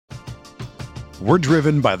We're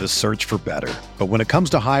driven by the search for better. But when it comes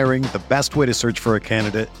to hiring, the best way to search for a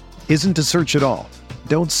candidate isn't to search at all.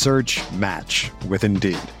 Don't search, match with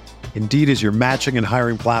Indeed. Indeed is your matching and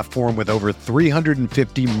hiring platform with over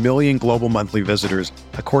 350 million global monthly visitors,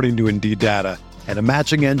 according to Indeed data, and a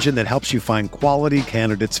matching engine that helps you find quality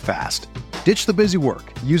candidates fast. Ditch the busy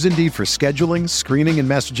work. Use Indeed for scheduling, screening, and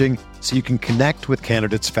messaging so you can connect with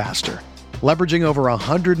candidates faster. Leveraging over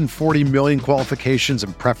 140 million qualifications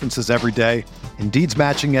and preferences every day, Indeed's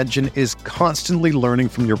matching engine is constantly learning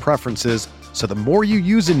from your preferences, so the more you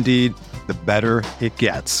use Indeed, the better it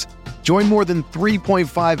gets. Join more than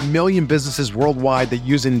 3.5 million businesses worldwide that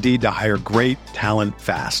use Indeed to hire great talent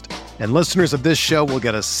fast. And listeners of this show will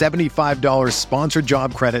get a $75 sponsored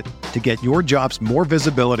job credit to get your jobs more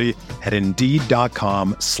visibility at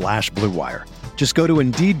Indeed.com/Blue Wire. Just go to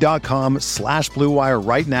Indeed.com/Blue Wire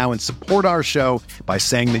right now and support our show by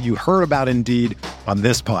saying that you heard about Indeed on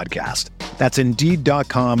this podcast. That's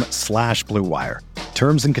Indeed.com/Blue Wire.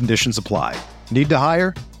 Terms and conditions apply. Need to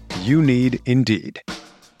hire? You need Indeed.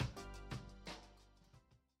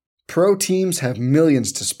 Pro teams have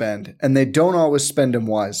millions to spend, and they don't always spend them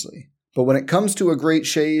wisely. But when it comes to a great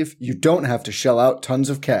shave, you don't have to shell out tons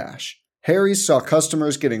of cash. Harry's saw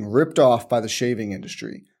customers getting ripped off by the shaving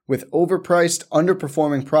industry with overpriced,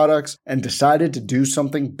 underperforming products and decided to do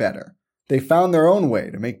something better. They found their own way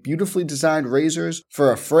to make beautifully designed razors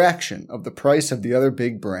for a fraction of the price of the other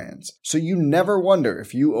big brands, so you never wonder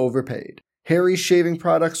if you overpaid. Harry's shaving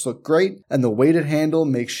products look great, and the weighted handle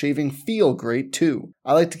makes shaving feel great too.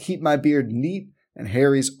 I like to keep my beard neat, and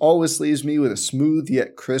Harry's always leaves me with a smooth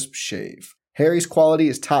yet crisp shave. Harry's quality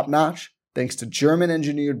is top-notch, thanks to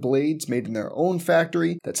German-engineered blades made in their own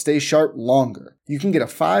factory that stay sharp longer. You can get a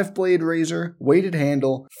 5-blade razor, weighted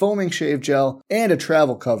handle, foaming shave gel, and a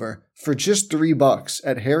travel cover for just $3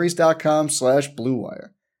 at harrys.com/Blue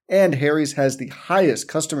Wire. And Harry's has the highest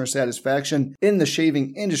customer satisfaction in the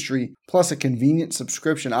shaving industry, plus a convenient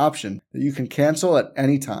subscription option that you can cancel at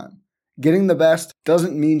any time. Getting the best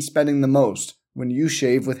doesn't mean spending the most when you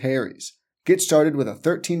shave with Harry's. Get started with a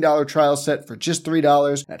 $13 trial set for just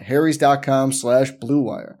 $3 at harrys.com/Blue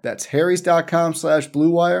Wire. That's harrys.com/Blue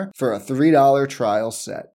Wire for a $3 trial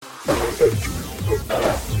set.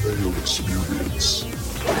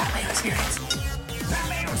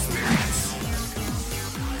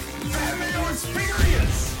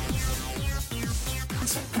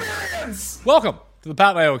 Welcome to the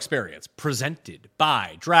Pat Mayo Experience, presented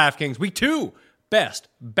by DraftKings. Week 2, best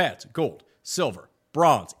bets, gold, silver,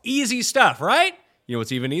 bronze. Easy stuff, right? You know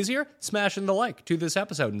what's even easier? Smashing the like to this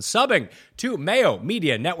episode and subbing to Mayo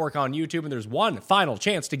Media Network on YouTube. And there's one final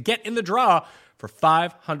chance to get in the draw for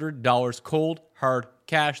 $500 cold, hard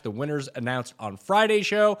cash. The winners announced on Friday's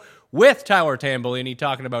show with Tyler Tambolini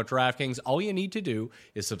talking about DraftKings. All you need to do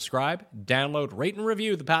is subscribe, download, rate, and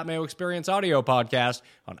review the Pat Mayo Experience audio podcast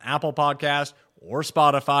on Apple Podcasts or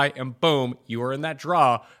Spotify, and boom, you are in that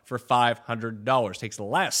draw for $500. Takes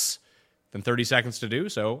less than 30 seconds to do,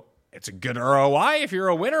 so it's a good ROI if you're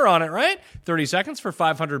a winner on it, right? 30 seconds for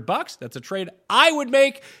 $500. That's a trade I would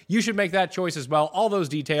make. You should make that choice as well. All those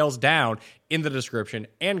details down in the description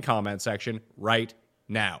and comment section right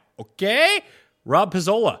now. Okay? Rob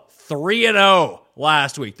Pizzola, 3-0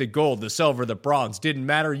 last week. The gold, the silver, the bronze didn't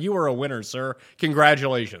matter. You were a winner, sir.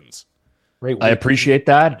 Congratulations. Great week. I appreciate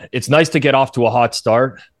that. It's nice to get off to a hot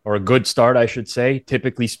start, or a good start, I should say.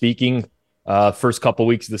 Typically speaking, first couple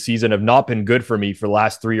weeks of the season have not been good for me for the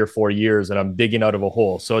last 3 or 4 years, and I'm digging out of a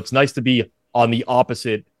hole. So it's nice to be on the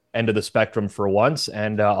opposite end of the spectrum for once,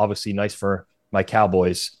 and obviously nice for my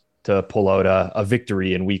Cowboys to pull out a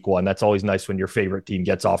victory in week 1. That's always nice when your favorite team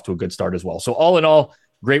gets off to a good start as well. So all in all,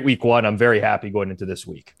 great week 1. I'm very happy going into this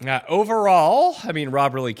week. Overall, I mean,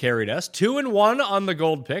 Rob really carried us. 2-1 on the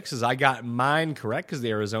gold picks, as I got mine correct, because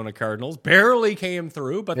the Arizona Cardinals barely came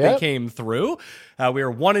through, but they came through. We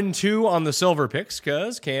were 1-2 on the silver picks,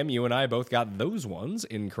 because Cam, you and I both got those ones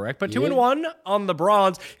incorrect. But 2-1 on the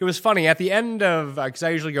bronze. It was funny, at the end of, because I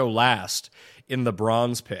usually go last in the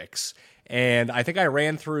bronze picks, and I think I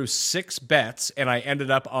ran through 6 bets, and I ended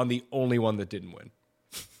up on the only one that didn't win.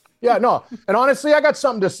 Yeah, no. And honestly, I got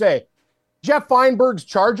something to say. Jeff Feinberg's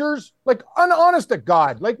Chargers, like, honest to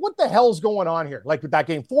God, like, what the hell's going on here? Like, with that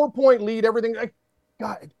game, 4-point lead, everything. Like,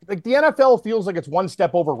 God, like, the NFL feels like it's one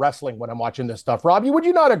step over wrestling when I'm watching this stuff. Robbie, would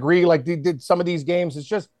you not agree? Like, did some of these games, it's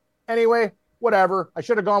just, anyway, whatever. I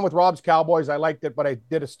should have gone with Rob's Cowboys. I liked it, but I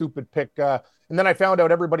did a stupid pick. And then I found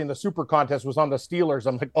out everybody in the Super Contest was on the Steelers.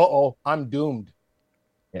 I'm like, uh-oh, I'm doomed.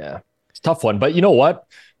 Yeah, it's a tough one. But you know what?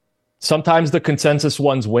 Sometimes the consensus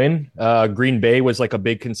ones win. Green Bay was like a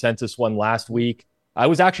big consensus one last week. I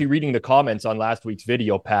was actually reading the comments on last week's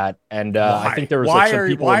video, Pat, and I think there was like some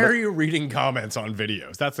people. Why are you reading comments on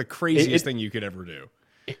videos? That's the craziest thing you could ever do.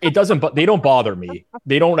 It doesn't, but they don't bother me.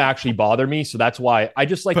 They don't actually bother me. So that's why I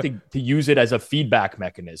just like to use it as a feedback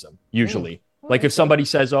mechanism, usually. Like if somebody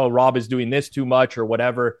says, oh, Rob is doing this too much or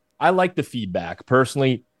whatever, I like the feedback.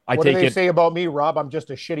 Personally, what do they say about me, Rob? I'm just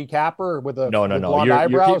a shitty capper with blonde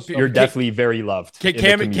eyebrows. You're definitely very loved.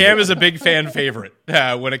 Cam is a big fan favorite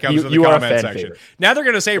when it comes to the comment section. Favorite. Now they're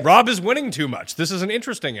going to say Rob is winning too much. This isn't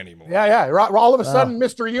interesting anymore. Yeah. All of a sudden,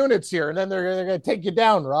 Mr. Unit's here, and then they're going to take you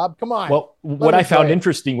down, Rob. Come on. Well, what I found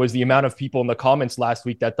interesting was the amount of people in the comments last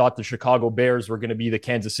week that thought the Chicago Bears were going to be the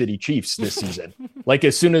Kansas City Chiefs this season. Like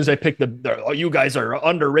as soon as I picked you guys are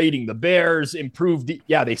underrating the Bears, improved.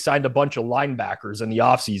 They signed a bunch of linebackers in the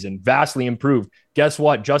offseason, vastly improved. Guess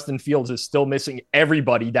what? Justin Fields is still missing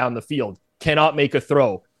everybody down the field. Cannot make a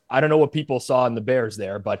throw. I don't know what people saw in the Bears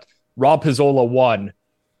there, but Rob Pizzola 1,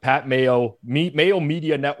 Pat Mayo, Mayo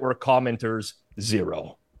Media Network commenters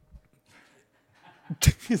 0.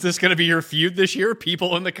 Is this going to be your feud this year?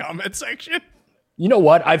 People in the comment section? You know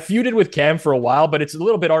what? I've feuded with Cam for a while, but it's a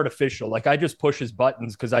little bit artificial. Like I just push his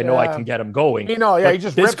buttons because I know I can get him going. He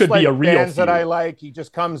just rips could be a real bands feud that I like. He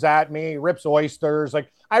just comes at me, rips oysters.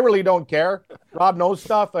 Like I really don't care. Rob knows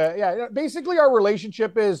stuff. Basically our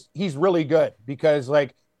relationship is he's really good because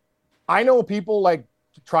like I know people like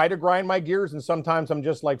try to grind my gears and sometimes I'm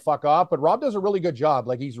just like fuck off. But Rob does a really good job.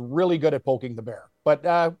 Like he's really good at poking the bear. But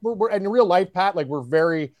we're in real life, Pat. Like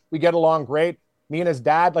we get along great. Me and his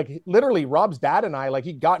dad, like literally Rob's dad and I, like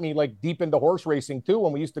he got me like deep into horse racing too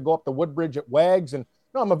when we used to go up the Woodbridge at Wags. And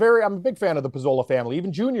no, I'm a big fan of the Pizzola family.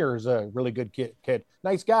 Even Junior is a really good kid.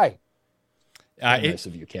 Nice guy. Nice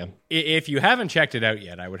of you, Cam. If you haven't checked it out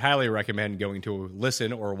yet, I would highly recommend going to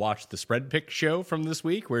listen or watch the Spread Pick show from this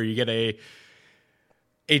week where you get a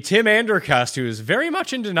Tim Andercust who is very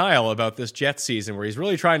much in denial about this Jets season, where he's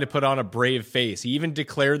really trying to put on a brave face. He even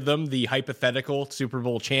declared them the hypothetical Super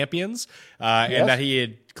Bowl champions, and that he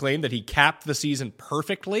had claimed that he capped the season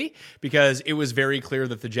perfectly because it was very clear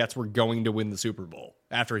that the Jets were going to win the Super Bowl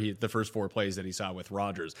after the first 4 plays that he saw with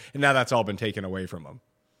Rodgers. And now that's all been taken away from him.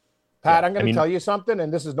 Pat, I'm going to tell you something,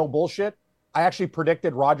 and this is no bullshit. I actually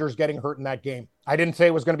predicted Rodgers getting hurt in that game. I didn't say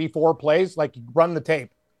it was going to be 4 plays. Like, run the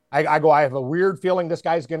tape. I have a weird feeling this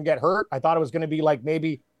guy's going to get hurt. I thought it was going to be like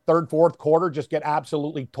maybe third, fourth quarter, just get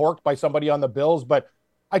absolutely torqued by somebody on the Bills. But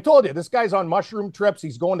I told you, this guy's on mushroom trips.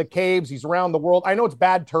 He's going to caves. He's around the world. I know it's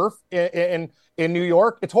bad turf in New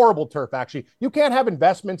York. It's horrible turf, actually. You can't have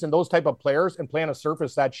investments in those type of players and play on a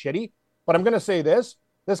surface that shitty. But I'm going to say this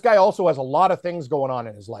guy also has a lot of things going on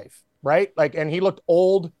in his life, right? Like, and he looked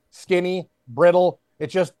old, skinny, brittle.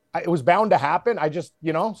 It was bound to happen.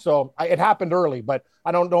 It happened early, but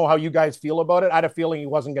I don't know how you guys feel about it. I had a feeling he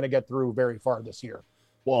wasn't going to get through very far this year.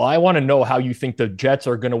 Well, I want to know how you think the Jets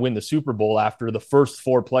are going to win the Super Bowl after the first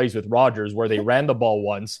 4 plays with Rodgers, where they ran the ball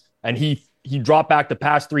once and he dropped back the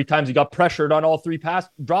pass 3 times. He got pressured on all 3 pass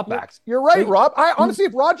dropbacks. You're right, Rob. I honestly,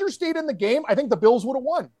 if Rodgers stayed in the game, I think the Bills would have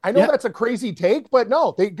won. I know that's a crazy take, but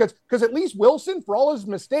no, because at least Wilson, for all his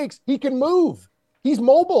mistakes, he can move. He's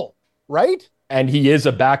mobile, right? And he is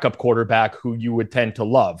a backup quarterback who you would tend to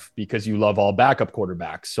love because you love all backup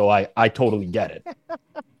quarterbacks. So I totally get it.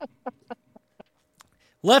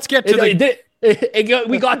 Let's get to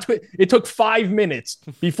it took 5 minutes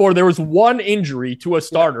before there was one injury to a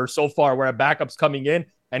starter so far where a backup's coming in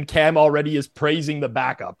and Cam already is praising the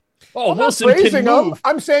backup. Oh, Wilson can move.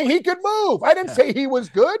 I'm saying he could move. I didn't say he was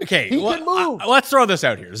good. Okay, he can move. Let's throw this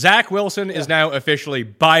out here. Zach Wilson is now officially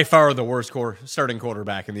by far the worst starting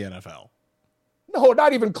quarterback in the NFL. No,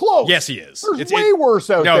 not even close. Yes, he is. There's way worse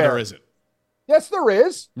out there. No, there isn't. Yes, there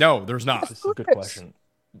is. No, there's not. This is a good question.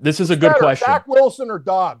 This is a good question. Zach Wilson or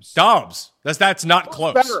Dobbs? Dobbs. That's not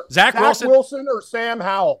close. Better? Zach Wilson or Sam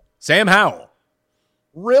Howell? Sam Howell.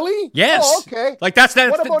 Really? Yes. Oh, okay. Like that's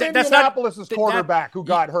what about Indianapolis' quarterback who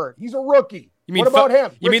got hurt? He's a rookie. What about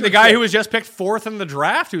him? You mean the guy who was just picked 4th in the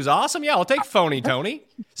draft, who's awesome? Yeah, I'll take phony Tony.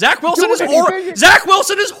 Zach Wilson is horrible. Zach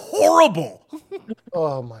Wilson is horrible.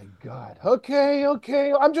 Oh my God.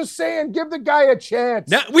 Okay. I'm just saying, give the guy a chance.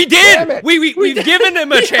 No, we did. We've given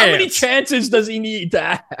him a chance. How many chances does he need to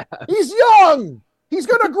have? He's young. He's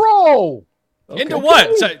gonna grow. Into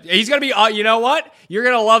what? So he's gonna be. You know what? You're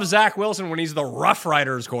gonna love Zach Wilson when he's the Rough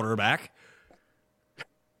Riders quarterback.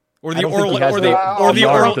 Or the Orlando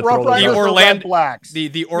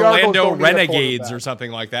Renegades or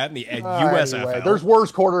something like that in the USFL. Anyway, there's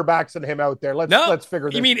worse quarterbacks than him out there. Let's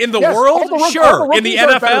figure this. You mean in the world? Sure. In the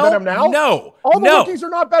NFL? No. All the rookies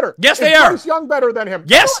are not better. Yes, they are. Bryce Young better than him?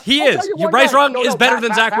 Yes, he is. Bryce Young is better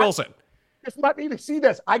than Zach Wilson. Just let me see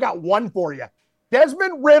this. I got one for you.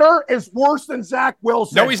 Desmond Ridder is worse than Zach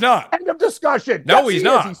Wilson. No, he's not. End of discussion. No, yes, he's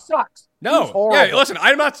not. He sucks. No. Yeah, listen,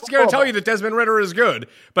 I'm not going to tell you that Desmond Ridder is good,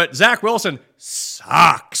 but Zach Wilson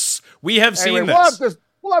sucks. We have seen this.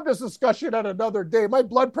 We'll have this discussion at another day. My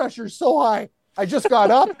blood pressure is so high. I just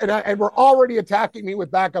got up, and we're already attacking me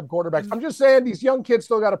with backup quarterbacks. I'm just saying these young kids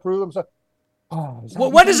still got to prove themselves.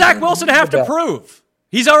 What does Zach Wilson have to prove?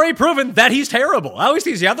 He's already proven that he's terrible. At least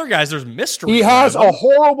these other guys, there's mystery. He has a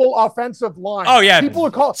horrible offensive line. Oh yeah, people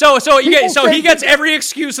are calling. So he gets every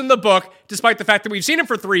excuse in the book, despite the fact that we've seen him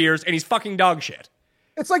for 3 years and he's fucking dog shit.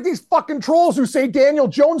 It's like these fucking trolls who say Daniel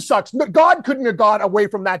Jones sucks. God couldn't have got away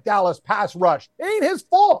from that Dallas pass rush. It ain't his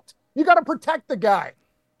fault. You got to protect the guy.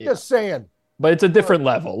 Yeah. Just saying. But it's a different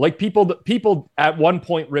level. Like people at one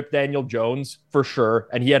point ripped Daniel Jones for sure,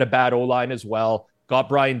 and he had a bad O-line as well. Got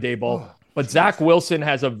Brian Daboll. But Zach Wilson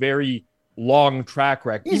has a very long track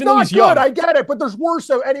record. He's not good. Young. I get it, but there's worse.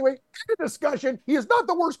 So anyway, discussion. He is not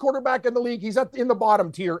the worst quarterback in the league. He's in the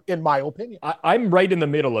bottom tier, in my opinion. I'm right in the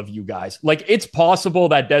middle of you guys. Like, it's possible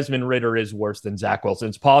that Desmond Ridder is worse than Zach Wilson.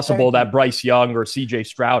 It's possible that Bryce Young or CJ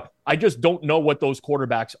Stroud. I just don't know what those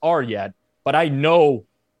quarterbacks are yet. But I know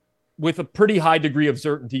with a pretty high degree of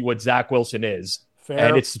certainty what Zach Wilson is. Fair.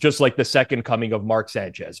 And it's just like the second coming of Mark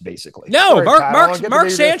Sanchez, basically. No,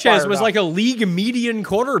 Mark Sanchez was like a league median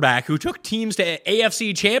quarterback who took teams to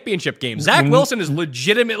AFC championship games. Zach Wilson is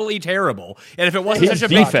legitimately terrible. And if it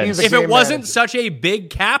wasn't such a big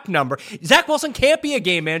cap number, Zach Wilson can't be a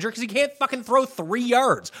game manager because he can't fucking throw 3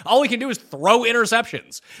 yards. All he can do is throw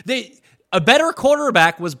interceptions. A better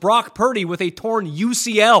quarterback was Brock Purdy with a torn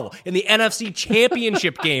UCL in the NFC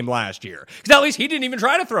Championship game last year. Because at least he didn't even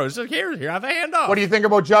try to throw. So here, have a handoff. What do you think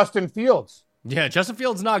about Justin Fields? Yeah, Justin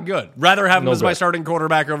Fields not good. Rather have him as my starting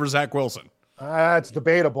quarterback over Zach Wilson. That's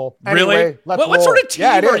debatable. Really? Anyway, what sort of team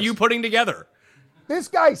are you putting together? This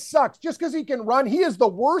guy sucks. Just because he can run, he is the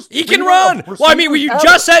worst. He can run. Well, I mean, you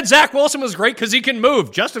just said Zach Wilson was great because he can move.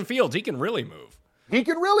 Justin Fields, he can really move. He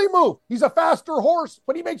can really move. He's a faster horse,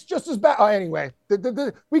 but he makes just as bad. Anyway,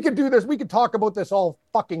 we could do this. We could talk about this all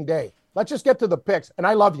fucking day. Let's just get to the picks. And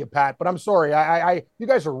I love you, Pat, but I'm sorry. You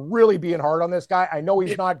guys are really being hard on this guy. I know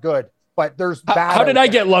he's not good, but there's bad. How did I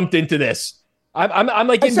get lumped into this? I'm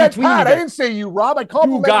like in between. Pat, I didn't say you, Rob. I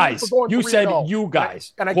complimented you for going 3-0. You said you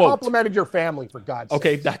guys. And I complimented your family, for God's sake.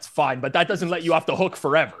 Okay, that's fine, but that doesn't let you off the hook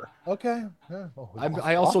forever. Okay. Yeah.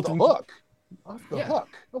 I also think hook. Off the hook.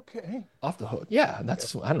 Okay. Off the hook. Yeah.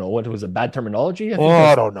 That's, I don't know what was a bad terminology.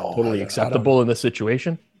 I don't know. Totally acceptable in this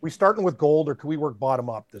situation. We starting with gold or can we work bottom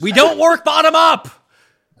up? We don't work bottom up.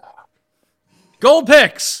 Gold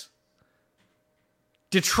picks.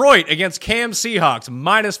 Detroit against Cam Seahawks,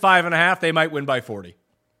 -5.5. They might win by 40.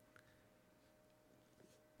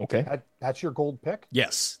 Okay. That's your gold pick?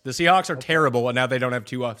 Yes. The Seahawks are terrible, and now they don't have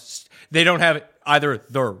they don't have either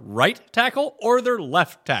their right tackle or their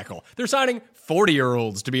left tackle. They're signing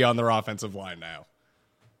 40-year-olds to be on their offensive line now.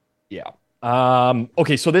 Yeah.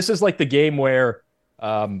 Okay, so this is like the game where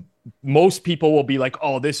most people will be like,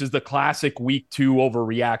 oh, this is the classic week 2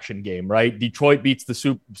 overreaction game, right? Detroit beats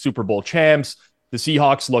the Super Bowl champs. The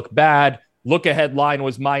Seahawks look bad. Look-ahead line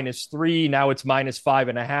was -3. Now it's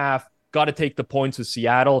 -5.5. Got to take the points with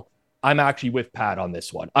Seattle. I'm actually with Pat on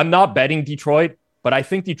this one. I'm not betting Detroit, but I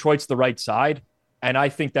think Detroit's the right side. And I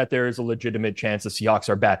think that there is a legitimate chance the Seahawks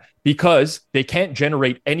are bad because they can't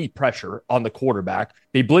generate any pressure on the quarterback.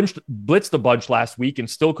 They blitzed a bunch last week and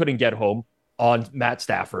still couldn't get home on Matt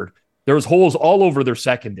Stafford. There was holes all over their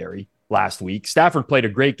secondary last week. Stafford played a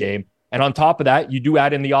great game. And on top of that, you do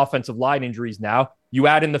add in the offensive line injuries now. You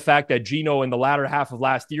add in the fact that Geno in the latter half of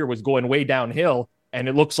last year was going way downhill. And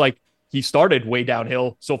it looks like he started way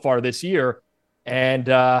downhill so far this year. And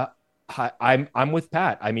I'm with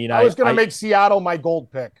Pat. I mean, I was going to make Seattle my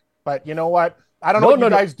gold pick, but you know what? I don't know what you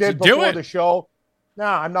guys did before the show. No,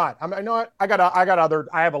 I'm not. You know what?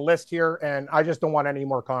 I have a list here, and I just don't want any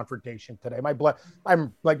more confrontation today. My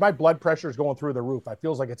blood pressure is going through the roof. I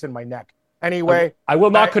feels like it's in my neck. Anyway, I will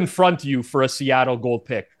not confront you for a Seattle gold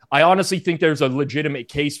pick. I honestly think there's a legitimate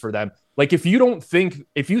case for them. Like if you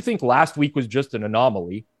think last week was just an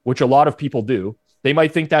anomaly, which a lot of people do, they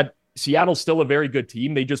might think that Seattle's still a very good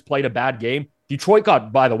team. They just played a bad game. Detroit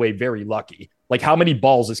got, by the way, very lucky. Like how many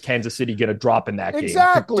balls is Kansas City going to drop in that game?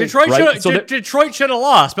 Exactly. Detroit should have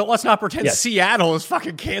lost, but let's not pretend Seattle is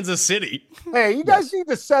fucking Kansas City. Hey, you guys need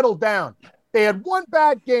to settle down. They had one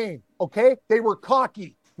bad game, okay? They were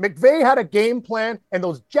cocky. McVay had a game plan, and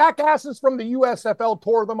those jackasses from the USFL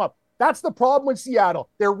tore them up. That's the problem with Seattle.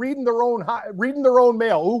 They're reading their own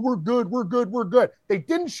mail. Oh, we're good. They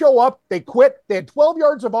didn't show up. They quit. They had 12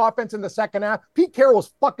 yards of offense in the second half. Pete Carroll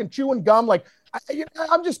was fucking chewing gum like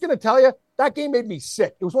I'm just going to tell you, that game made me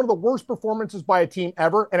sick. It was one of the worst performances by a team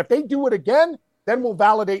ever. And if they do it again, then we'll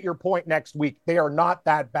validate your point next week. They are not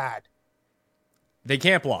that bad. They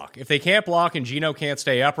can't block. If they can't block and Geno can't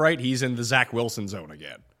stay upright, he's in the Zach Wilson zone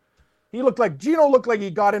again. Geno looked like he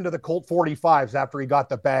got into the Colt 45s after he got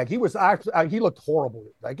the bag. He looked horrible.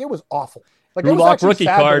 Like, it was awful. Like, Drew it was Lock actually rookie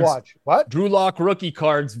sad cards. to watch. What? Drew Lock rookie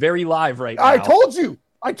cards, very live right now. I told you.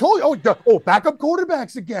 Backup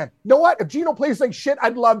quarterbacks again. You know what? If Geno plays like shit,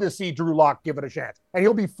 I'd love to see Drew Lock give it a chance, and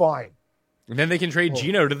he'll be fine. And then they can trade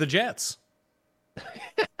Geno to the Jets.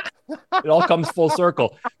 It all comes full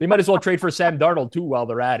circle. They might as well trade for Sam Darnold too while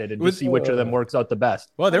they're at it and just see which of them works out the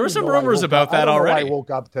best. Well, there were some rumors about that already. I woke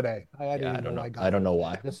up today. I don't know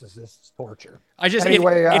why. This is torture.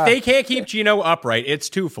 Anyway, if they can't keep Geno upright, it's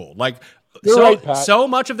twofold. Like, so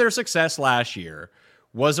much of their success last year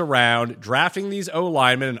was around drafting these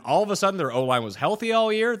O-linemen, and all of a sudden their O-line was healthy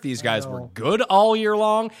all year. These guys were good all year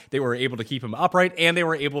long. They were able to keep him upright, and they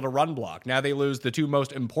were able to run block. Now they lose the two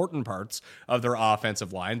most important parts of their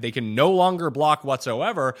offensive line. They can no longer block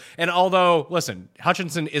whatsoever, and although, listen,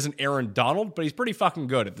 Hutchinson isn't Aaron Donald, but he's pretty fucking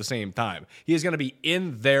good at the same time. He is going to be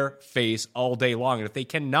in their face all day long, and if they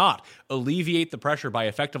cannot alleviate the pressure by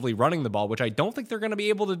effectively running the ball, which I don't think they're going to be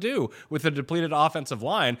able to do with a depleted offensive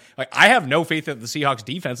line, like, I have no faith that the Seahawks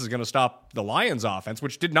defense is going to stop the Lions offense,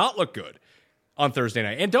 which did not look good on Thursday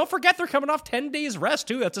night. And don't forget, they're coming off 10 days rest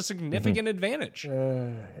too. That's a significant advantage.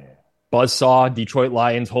 Buzzsaw, Detroit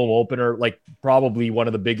Lions home opener, like probably one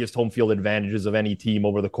of the biggest home field advantages of any team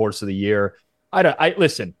over the course of the year.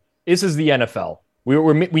 Listen, this is the NFL.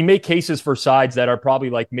 We make cases for sides that are probably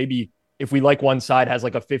like, maybe if we like one side has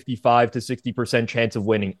like a 55 to 60% chance of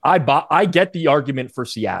winning. I get the argument for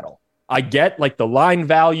Seattle. I get like the line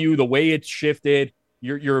value, the way it's shifted.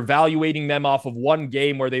 You're evaluating them off of one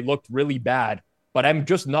game where they looked really bad, but I'm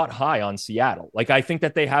just not high on Seattle. Like, I think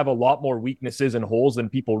that they have a lot more weaknesses and holes than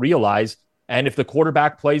people realize. And if the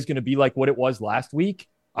quarterback play is going to be like what it was last week,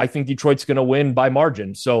 I think Detroit's going to win by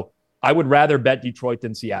margin. So I would rather bet Detroit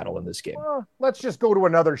than Seattle in this game. Let's just go to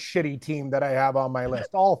another shitty team that I have on my list.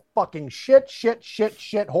 All fucking shit,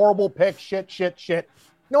 horrible pick, shit. You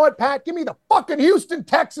know what, Pat? Give me the fucking Houston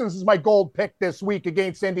Texans as my gold pick this week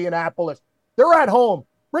against Indianapolis. They're at home.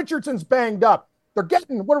 Richardson's banged up. They're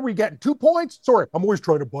getting, what are we getting? 2 points? Sorry, I'm always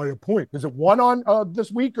trying to buy a point. Is it one on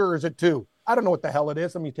this week or is it two? I don't know what the hell it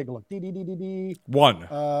is. Let me take a look.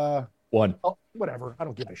 One. One. Oh, whatever. I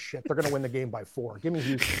don't give a shit. They're going to win the game by 4. Give me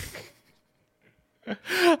Houston.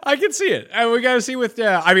 I can see it. And we got to see with,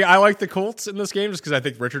 I like the Colts in this game just because I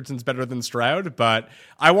think Richardson's better than Stroud, but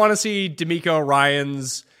I want to see D'Amico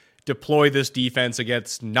Ryans deploy this defense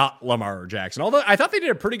against not Lamar Jackson. Although I thought they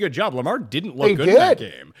did a pretty good job. Lamar didn't look good in that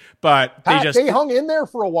game, but Pat, they hung in there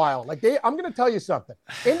for a while. I'm going to tell you something.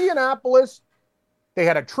 Indianapolis, they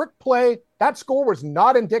had a trick play. That score was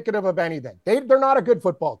not indicative of anything. They're not a good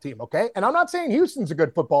football team, okay? And I'm not saying Houston's a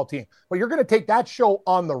good football team, but you're going to take that show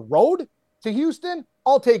on the road to Houston?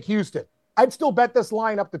 I'll take Houston. I'd still bet this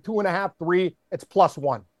line up to 2.5, 3. It's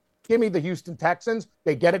 +1. Give me the Houston Texans.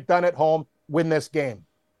 They get it done at home, win this game.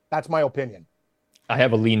 That's my opinion. I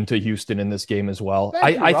have a lean to Houston in this game as well.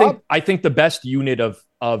 I think the best unit of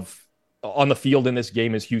on the field in this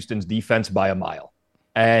game is Houston's defense by a mile.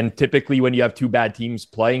 And typically when you have two bad teams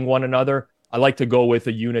playing one another, I like to go with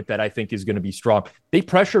a unit that I think is going to be strong. They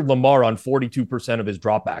pressured Lamar on 42% of his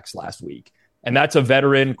dropbacks last week. And that's a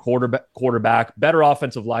veteran quarterback, better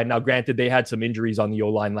offensive line. Now, granted, they had some injuries on the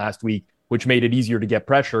O-line last week, which made it easier to get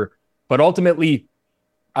pressure. But ultimately,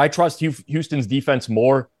 I trust Houston's defense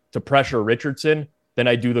more to pressure Richardson than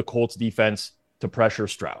I do the Colts defense to pressure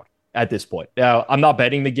Stroud at this point. Now, I'm not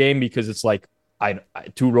betting the game because it's like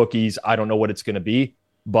two rookies. I don't know what it's going to be.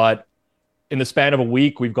 But in the span of a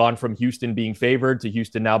week, we've gone from Houston being favored to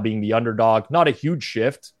Houston now being the underdog. Not a huge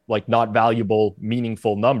shift, like not valuable,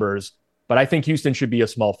 meaningful numbers. But I think Houston should be a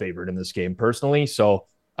small favorite in this game personally. So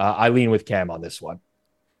I lean with Cam on this one.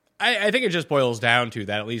 I think it just boils down to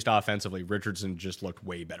that, at least offensively, Richardson just looked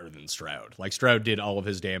way better than Stroud. Like, Stroud did all of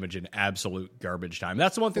his damage in absolute garbage time.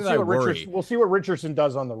 That's the one thing that I worry. We'll see what Richardson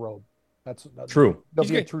does on the road. That's true.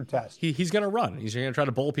 That'll be a true test. He's going to run. He's going to try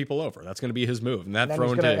to bowl people over. That's going to be his move. And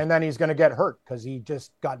then he's going to get hurt because he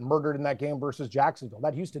just got murdered in that game versus Jacksonville.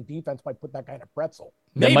 That Houston defense might put that guy in a pretzel.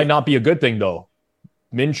 That might not be a good thing, though.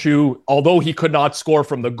 Minshew, although he could not score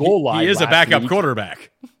from the goal line, he is a backup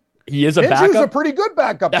quarterback. He is a backup. Minshew's a pretty good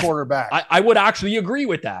backup quarterback. I would actually agree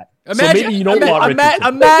with that. Imagine, so maybe you don't want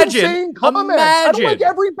Richardson. Imagine. I don't like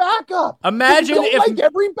every backup. Imagine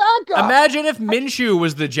every backup. Imagine if Minshew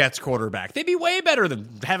was the Jets quarterback. They'd be way better than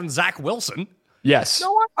having Zach Wilson. Yes.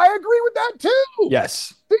 No, I agree with that too.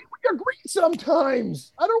 Yes. we agree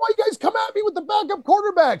sometimes. I don't know why you guys come at me with the backup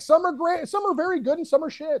quarterbacks. Some are great, some are very good, and some are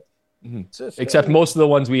shit. Except most of the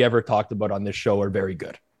ones we ever talked about on this show are very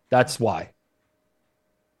good. That's why.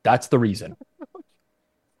 That's the reason.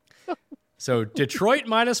 So Detroit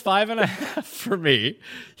 -5.5 for me.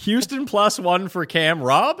 Houston +1 for Cam.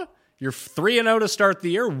 Rob, you're 3-0 to start the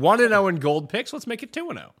year, 1-0 in gold picks. Let's make it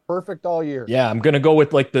 2-0. Perfect all year. Yeah, I'm going to go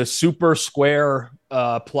with like the super square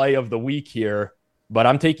play of the week here, but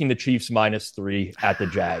I'm taking the Chiefs -3 at the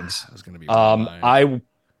Jags. That was going to be I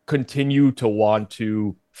continue to want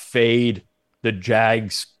to fade the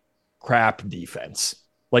Jags crap defense.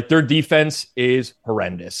 Like, their defense is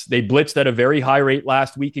horrendous. They blitzed at a very high rate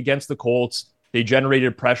last week against the Colts. They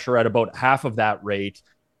generated pressure at about half of that rate.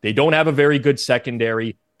 They don't have a very good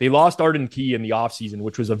secondary. They lost Arden Key in the offseason,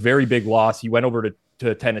 which was a very big loss. He went over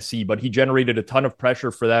to Tennessee, but he generated a ton of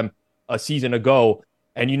pressure for them a season ago.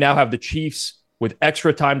 And you now have the Chiefs with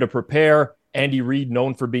extra time to prepare. Andy Reid,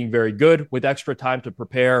 known for being very good, with extra time to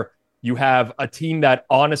prepare. You have a team that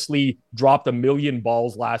honestly dropped 1 million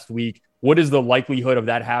balls last week. What is the likelihood of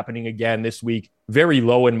that happening again this week? Very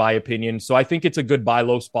low, in my opinion. So I think it's a good buy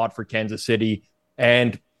low spot for Kansas City.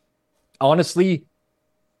 And honestly,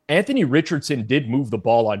 Anthony Richardson did move the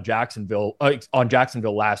ball on Jacksonville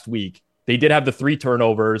last week. They did have the 3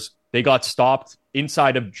 turnovers. They got stopped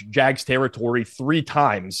inside of Jags territory 3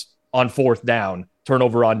 times on 4th down,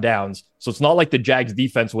 turnover on downs. So it's not like the Jags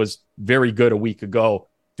defense was very good a week ago.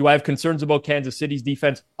 Do I have concerns about Kansas City's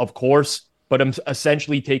defense? Of course. But I'm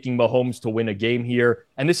essentially taking Mahomes to win a game here.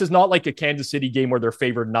 And this is not like a Kansas City game where they're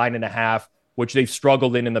favored 9.5, which they've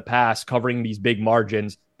struggled in the past, covering these big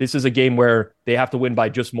margins. This is a game where they have to win by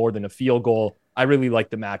just more than a field goal. I really like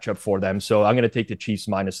the matchup for them. So I'm going to take the Chiefs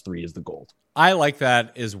 -3 as the gold. I like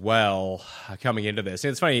that as well coming into this.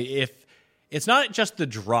 And it's funny, if it's not just the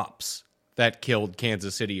drops that killed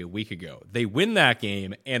Kansas City a week ago. They win that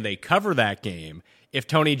game and they cover that game if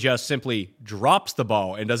Tony just simply drops the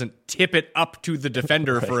ball and doesn't tip it up to the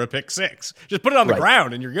defender for a pick 6. Just put it on the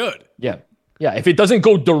ground and you're good. Yeah. Yeah, if it doesn't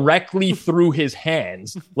go directly through his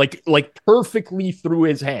hands, like perfectly through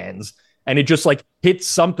his hands, and it just like hits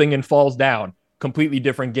something and falls down, completely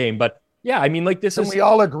different game. But yeah, I mean, like this Can is... we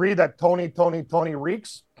all agree that Tony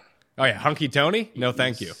reeks? Oh yeah, Hunky Tony? No,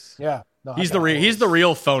 thank you. Yeah. No, he's the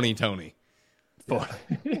real phony Tony. Yeah.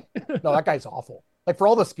 No, that guy's awful. Like, for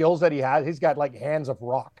all the skills that he has, he's got like hands of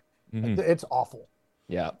rock. Mm-hmm. It's awful.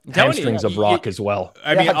 Yeah, hamstrings of rock as well.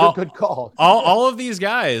 I mean, good call. all of these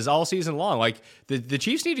guys all season long, like the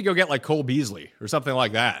Chiefs need to go get like Cole Beasley or something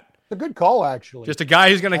like that. It's a good call, actually. Just a guy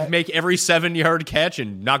who's going to make every 7-yard catch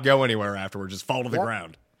and not go anywhere afterwards, just fall to the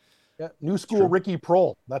ground. Yeah, new school Ricky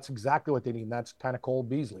Prohl. That's exactly what they need. And that's kind of Cole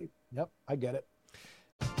Beasley. Yep, I get it.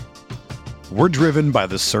 We're driven by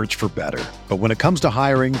the search for better. But when it comes to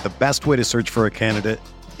hiring, the best way to search for a candidate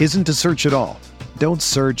isn't to search at all. Don't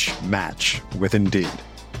search, match with Indeed.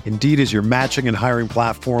 Indeed is your matching and hiring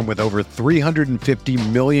platform with over 350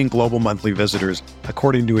 million global monthly visitors,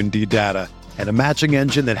 according to Indeed data, and a matching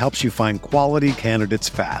engine that helps you find quality candidates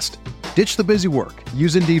fast. Ditch the busy work.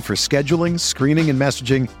 Use Indeed for scheduling, screening, and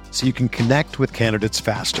messaging so you can connect with candidates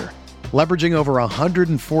faster. Leveraging over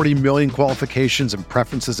 140 million qualifications and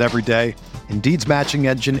preferences every day, Indeed's matching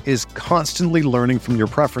engine is constantly learning from your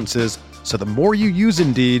preferences, so the more you use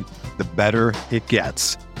Indeed, the better it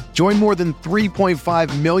gets. Join more than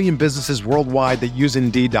 3.5 million businesses worldwide that use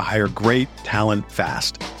Indeed to hire great talent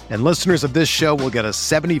fast. And listeners of this show will get a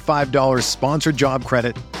 $75 sponsored job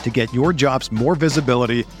credit to get your jobs more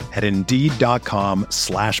visibility at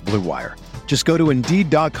Indeed.com/Blue Wire. Just go to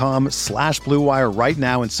Indeed.com/Blue Wire right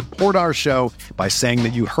now and support our show by saying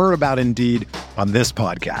that you heard about Indeed on this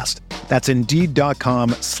podcast. That's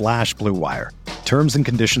Indeed.com/Blue Wire. Terms and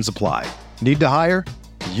conditions apply. Need to hire?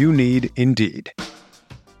 You need Indeed.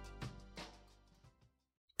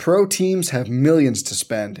 Pro teams have millions to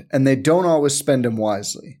spend, and they don't always spend them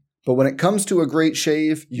wisely. But when it comes to a great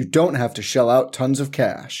shave, you don't have to shell out tons of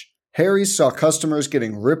cash. Harry's saw customers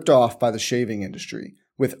getting ripped off by the shaving industry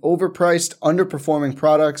with overpriced, underperforming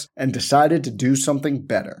products and decided to do something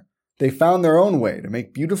better. They found their own way to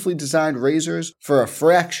make beautifully designed razors for a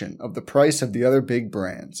fraction of the price of the other big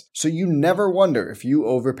brands, so you never wonder if you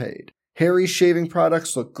overpaid. Harry's shaving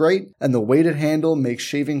products look great, and the weighted handle makes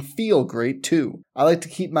shaving feel great too. I like to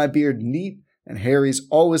keep my beard neat, and Harry's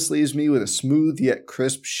always leaves me with a smooth yet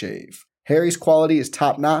crisp shave. Harry's quality is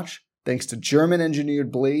top-notch, thanks to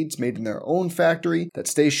German-engineered blades made in their own factory that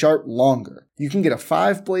stay sharp longer. You can get a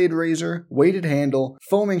 5-blade razor, weighted handle,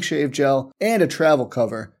 foaming shave gel, and a travel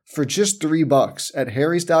cover for just $3 at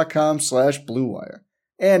harrys.com/bluewire.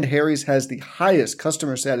 And Harry's has the highest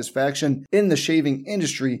customer satisfaction in the shaving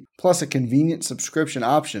industry, plus a convenient subscription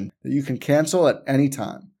option that you can cancel at any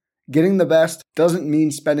time. Getting the best doesn't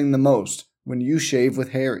mean spending the most when you shave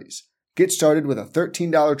with Harry's. Get started with a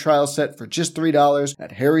 $13 trial set for just $3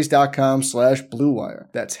 at harrys.com/bluewire.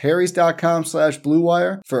 That's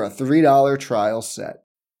harrys.com/bluewire for a $3 trial set.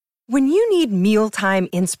 When you need mealtime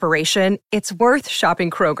inspiration, it's worth shopping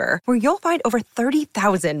Kroger, where you'll find over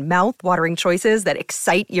 30,000 mouth-watering choices that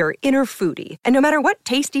excite your inner foodie. And no matter what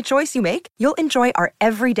tasty choice you make, you'll enjoy our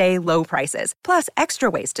everyday low prices, plus extra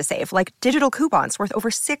ways to save, like digital coupons worth over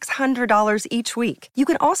 $600 each week. You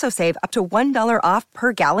can also save up to $1 off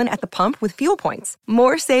per gallon at the pump with fuel points.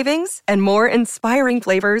 More savings and more inspiring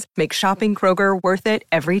flavors make shopping Kroger worth it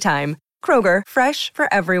every time. Kroger, fresh for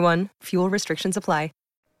everyone. Fuel restrictions apply.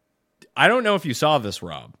 I don't know if you saw this,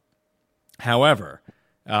 Rob. However,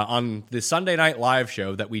 on the Sunday Night Live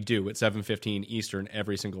show that we do at 7:15 Eastern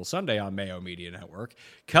every single Sunday on Mayo Media Network,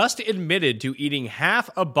 Cust admitted to eating half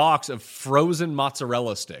a box of frozen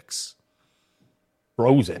mozzarella sticks.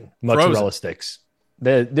 Frozen mozzarella sticks.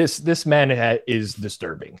 This man is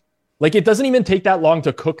disturbing. Like, it doesn't even take that long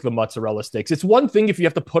to cook the mozzarella sticks. It's one thing if you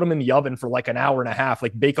have to put them in the oven for like an hour and a half,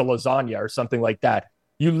 like bake a lasagna or something like that.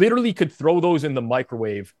 You literally could throw those in the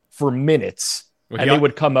microwave for minutes, and they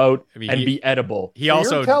would come out and be edible.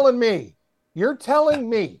 You're telling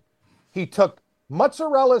me he took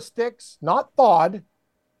mozzarella sticks, not thawed,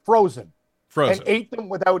 frozen, and ate them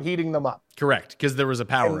without heating them up. Correct, because there was a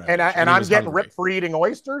power outage. And I'm getting ripped for eating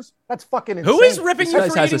oysters? That's fucking insane. Who is ripping you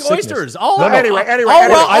for eating oysters? Anyway,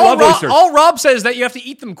 I love oysters. All Rob says is that you have to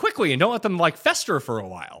eat them quickly and don't let them like fester for a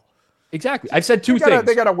while. Exactly. I've said two things.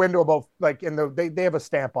 They got a window about like they have a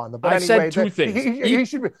stamp on them. But I've anyway, said two things. He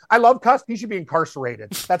should be. I love Cust. He should be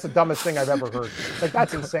incarcerated. That's the dumbest thing I've ever heard. Like,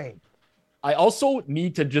 that's insane. I also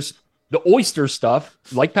need to the oyster stuff,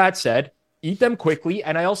 like Pat said, eat them quickly.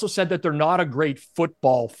 And I also said that they're not a great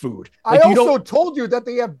football food. Like, I also told you that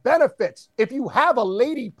they have benefits. If you have a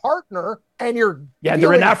lady partner and you're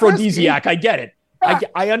they're an aphrodisiac. I get it.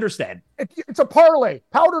 I understand. It's a parlay.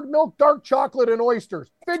 Powdered milk, dark chocolate, and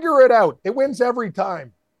oysters. Figure it out. It wins every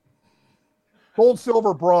time. Gold,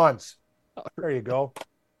 silver, bronze. There you go.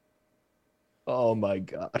 Oh, my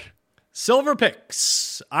God. Silver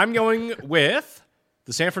picks. I'm going with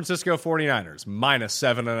the San Francisco 49ers, minus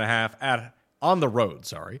 7.5 on the road,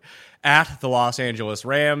 at the Los Angeles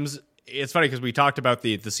Rams. It's funny because we talked about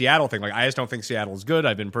the Seattle thing. Like, I just don't think Seattle's good.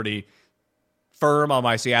 I've been pretty firm on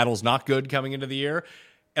my Seattle's not good coming into the year,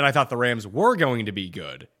 and I thought the Rams were going to be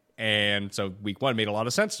good, and so week one made a lot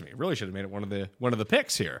of sense to me. Really should have made it one of the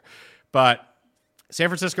picks here, but San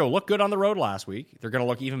Francisco looked good on the road last week. They're going to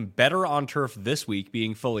look even better on turf this week,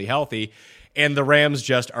 being fully healthy, and the Rams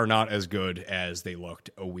just are not as good as they looked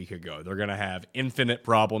a week ago. They're going to have infinite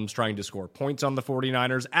problems trying to score points on the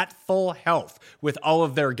 49ers at full health with all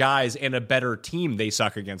of their guys and a better team. They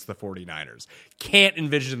suck against the 49ers. Can't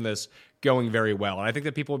envision this going very well. And I think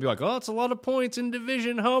that people will be like, oh, it's a lot of points in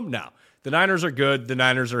division home. No, the Niners are good. The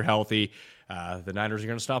Niners are healthy. The Niners are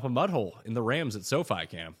going to stop a mud hole in the Rams at SoFi,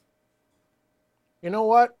 Cam. You know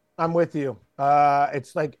what? I'm with you.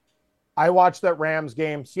 It's like, I watched that Rams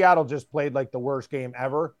game. Seattle just played like the worst game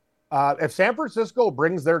ever. If San Francisco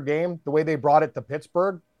brings their game the way they brought it to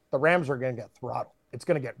Pittsburgh, the Rams are going to get throttled. It's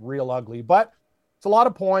going to get real ugly. But it's a lot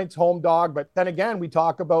of points, home dog. But then again, we've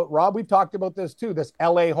talked about this too, this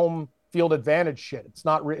LA home field advantage shit. It's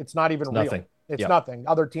not even real. Nothing. It's nothing.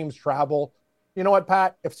 Other teams travel. You know what,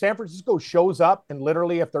 Pat? If San Francisco shows up and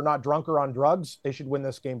literally if they're not drunk or on drugs, they should win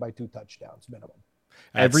this game by 2 touchdowns minimum.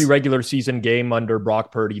 Every regular season game under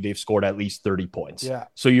Brock Purdy, they've scored at least 30 points. Yeah.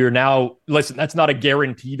 So listen, that's not a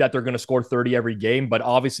guarantee that they're going to score 30 every game, but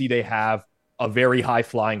obviously they have a very high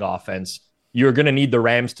flying offense. You're going to need the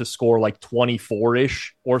Rams to score like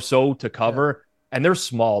 24-ish or so to cover. Yeah. And they're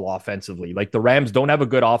small offensively. Like, the Rams don't have a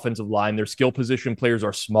good offensive line. Their skill position players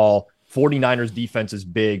are small. 49ers defense is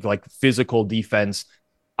big, like physical defense.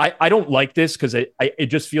 I don't like this because it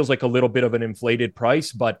just feels like a little bit of an inflated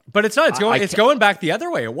price, but it's not. It's going back the other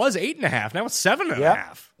way. It was 8.5. Now it's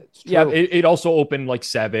 7.5. Yeah, it also opened like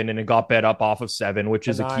 7, and it got bet up off of 7, which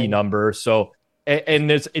is a key number. So, and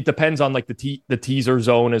it depends on like the teaser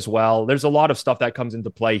zone as well. There's a lot of stuff that comes into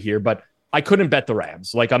play here, but I couldn't bet the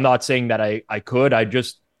Rams. Like, I'm not saying that I could.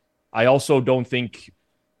 I also don't think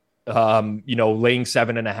laying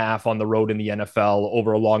 7.5 on the road in the NFL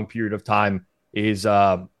over a long period of time is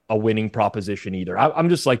a winning proposition either. I'm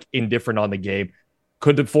just like indifferent on the game.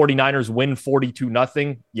 Could the 49ers win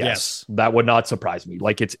 42-0? Yes. That would not surprise me.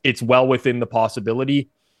 Like, it's well within the possibility.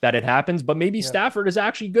 that it happens, but maybe Stafford is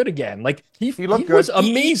actually good again. Like he looked was good.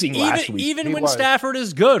 amazing last week. Even when Stafford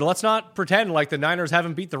is good, let's not pretend like the Niners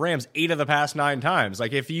haven't beat the Rams 8 of the past 9 times.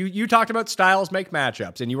 Like if you talked about styles make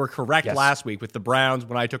matchups, and you were correct last week with the Browns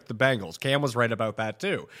when I took the Bengals. Cam was right about that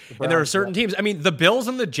too. And there are certain teams. I mean, the Bills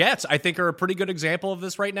and the Jets, I think, are a pretty good example of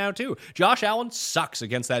this right now too. Josh Allen sucks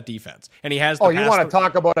against that defense, and he has. You want to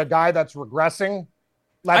talk about a guy that's regressing?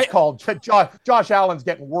 That's called Josh Allen's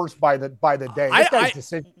getting worse by the day.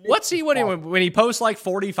 What's he when he posts like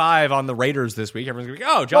 45 on the Raiders this week? Everyone's going,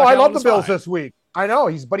 "Oh, Josh." I love Allen's the Bills fine. this week. I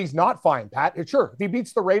know but he's not fine, Pat. Sure, if he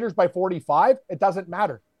beats the Raiders by 45, it doesn't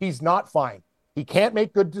matter. He's not fine. He can't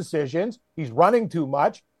make good decisions. He's running too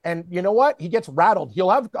much, and you know what? He gets rattled.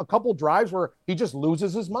 He'll have a couple drives where he just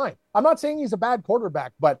loses his mind. I'm not saying he's a bad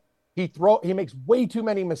quarterback, but he makes way too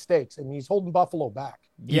many mistakes, and he's holding Buffalo back.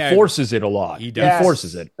 He forces it a lot. He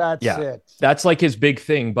forces it. That's it. That's like his big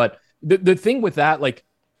thing. But the thing with that, like,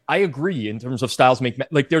 I agree in terms of styles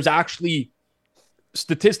like there's actually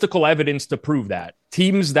statistical evidence to prove that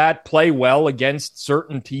teams that play well against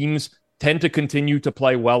certain teams tend to continue to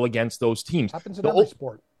play well against those teams. Happens in every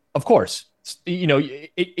sport. Of course. You know,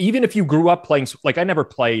 even if you grew up playing, like I never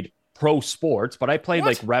played pro sports, but I played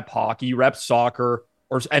like rep hockey, rep soccer,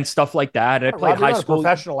 and stuff like that. And I played high school.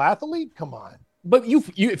 Professional athlete? Come on. But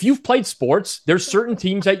if you've played sports, there's certain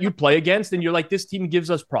teams that you play against and you're like, this team gives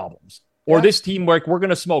us problems. Or this team, like, we're going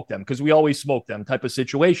to smoke them because we always smoke them type of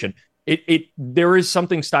situation. There is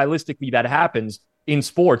something stylistically that happens in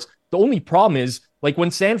sports. The only problem is, like, when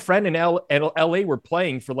San Fran and LA were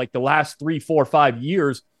playing for like the last 3, 4, 5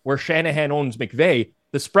 years where Shanahan owns McVay,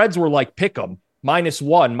 the spreads were like pick 'em, -1,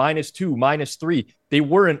 -2, -3. They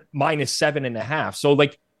weren't -7.5. So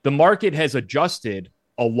like the market has adjusted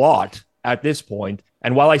a lot at this point.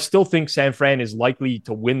 And while I still think San Fran is likely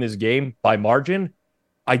to win this game by margin,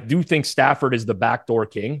 I do think Stafford is the backdoor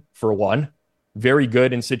king, for one. Very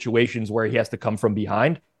good in situations where he has to come from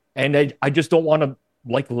behind. And I just don't want to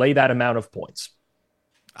like lay that amount of points.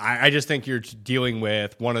 I just think you're dealing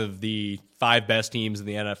with one of the 5 best teams in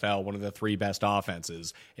the NFL, one of the 3 best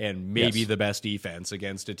offenses, and maybe the best defense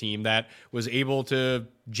against a team that was able to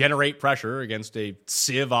generate pressure against a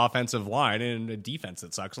sieve offensive line and a defense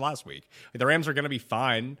that sucks last week. The Rams are going to be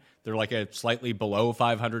fine. They're like a slightly below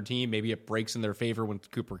 500 team. Maybe it breaks in their favor when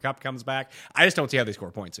Cooper Kupp comes back. I just don't see how they score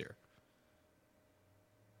points here.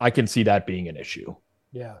 I can see that being an issue.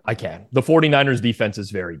 Yeah. I can. The 49ers defense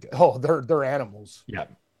is very good. Oh, they're animals. Yeah.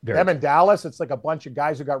 Them in Dallas, it's like a bunch of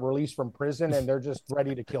guys who got released from prison and they're just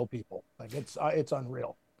ready to kill people. Like it's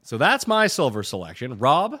unreal. So that's my silver selection.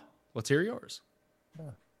 Rob, let's hear yours.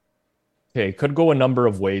 Okay, could go a number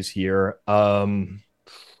of ways here.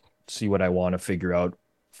 See what I want to figure out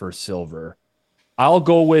for silver. I'll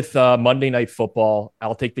go with Monday Night Football.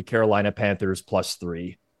 I'll take the Carolina Panthers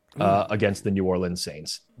 +3 against the New Orleans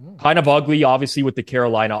Saints. Kind of ugly, obviously, with the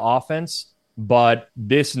Carolina offense. But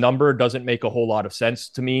this number doesn't make a whole lot of sense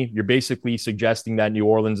to me. You're basically suggesting that New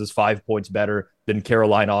Orleans is 5 points better than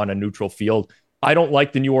Carolina on a neutral field. I don't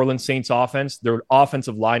like the New Orleans Saints offense. Their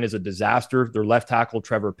offensive line is a disaster. Their left tackle,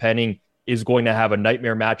 Trevor Penning, is going to have a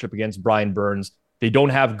nightmare matchup against Brian Burns. They don't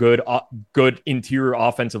have good interior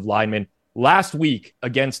offensive linemen. Last week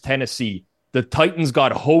against Tennessee, the Titans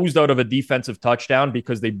got hosed out of a defensive touchdown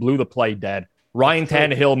because they blew the play dead. Ryan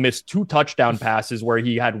Tannehill missed 2 touchdown passes where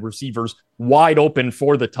he had receivers wide open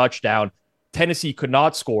for the touchdown. Tennessee could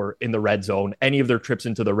not score in the red zone, any of their trips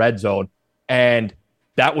into the red zone. And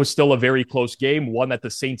that was still a very close game, one that the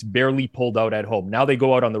Saints barely pulled out at home. Now they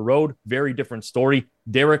go out on the road, very different story.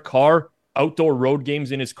 Derek Carr, outdoor road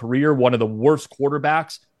games in his career, one of the worst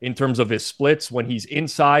quarterbacks in terms of his splits when he's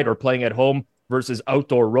inside or playing at home versus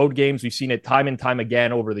outdoor road games. We've seen it time and time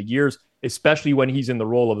again over the years, especially when he's in the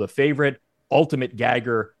role of the favorite. Ultimate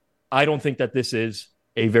gagger. I don't think that this is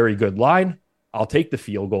a very good line. I'll take the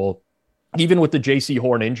field goal. Even with the J.C.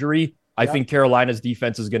 Horn injury, I think Carolina's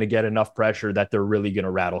defense is going to get enough pressure that they're really going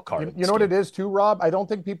to rattle Carr. You know what it is too, Rob? I don't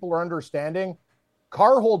think people are understanding.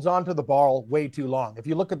 Carr holds on to the ball way too long. If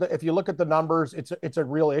you look at the numbers, it's a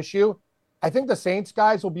real issue. I think the Saints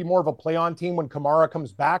guys will be more of a play-on team when Kamara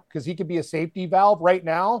comes back because he could be a safety valve. Right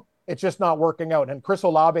now, it's just not working out. And Chris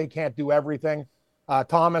Olave can't do everything.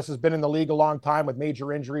 Thomas has been in the league a long time with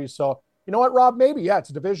major injuries. So, you know what, Rob? Maybe, it's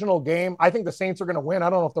a divisional game. I think the Saints are going to win. I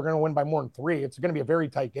don't know if they're going to win by more than 3. It's going to be a very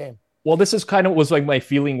tight game. Well, this is was like my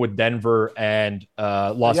feeling with Denver and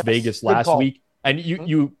Las Vegas last week. And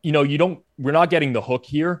we're not getting the hook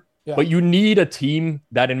here, but you need a team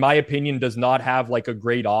that, in my opinion, does not have like a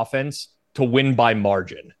great offense to win by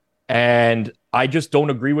margin. And I just don't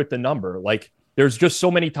agree with the number. Like, there's just so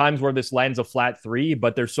many times where this lands a flat 3,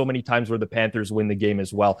 but there's so many times where the Panthers win the game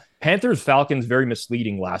as well. Panthers-Falcons, very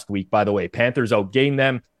misleading last week, by the way. Panthers outgained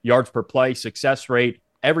them, yards per play, success rate,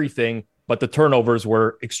 everything, but the turnovers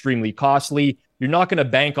were extremely costly. You're not going to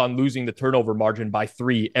bank on losing the turnover margin by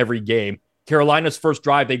 3 every game. Carolina's first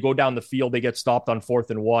drive, they go down the field, they get stopped on 4th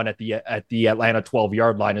and 1 at the Atlanta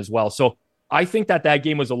 12-yard line as well. So I think that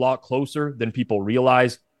game was a lot closer than people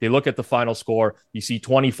realize. They look at the final score, you see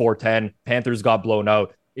 24-10, Panthers got blown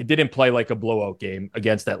out. It didn't play like a blowout game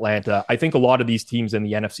against Atlanta. I think a lot of these teams in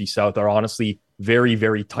the NFC South are honestly very,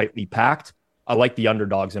 very tightly packed. I like the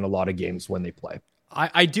underdogs in a lot of games when they play.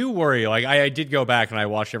 I do worry. Like I did go back and I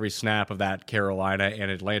watched every snap of that Carolina and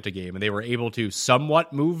Atlanta game, and they were able to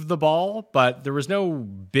somewhat move the ball, but there was no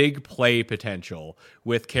big play potential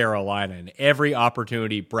with Carolina. And every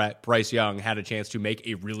opportunity Bryce Young had a chance to make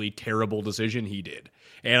a really terrible decision, he did.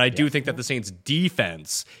 And I do think that the Saints'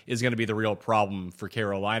 defense is going to be the real problem for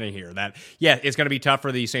Carolina here. That, yeah, it's going to be tough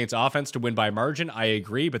for the Saints' offense to win by margin. I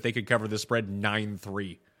agree, but they could cover the spread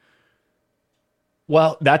 9-3.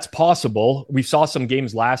 Well, that's possible. We saw some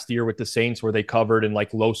games last year with the Saints where they covered in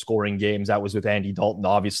like low-scoring games. That was with Andy Dalton,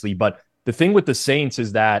 obviously. But the thing with the Saints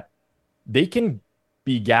is that they can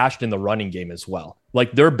be gashed in the running game as well.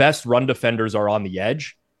 Like their best run defenders are on the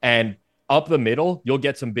edge, and up the middle, you'll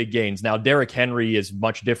get some big gains. Now, Derrick Henry is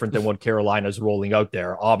much different than what Carolina's rolling out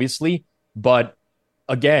there, obviously. But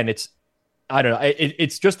again, I don't know.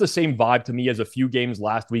 It's just the same vibe to me as a few games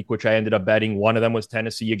last week, which I ended up betting. One of them was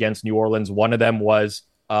Tennessee against New Orleans. One of them was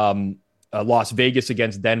Las Vegas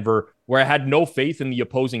against Denver, where I had no faith in the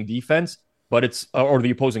opposing defense, or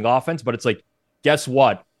the opposing offense. But it's like, guess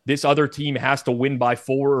what? This other team has to win by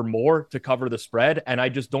 4 or more to cover the spread, and I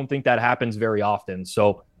just don't think that happens very often.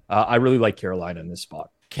 So I really like Carolina in this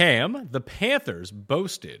spot. Cam, the Panthers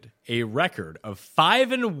boasted a record of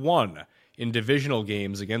 5-1 in divisional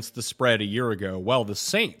games against the spread a year ago, while the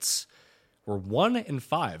Saints were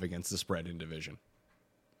 1-5 against the spread in division.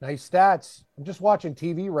 Nice stats. I'm just watching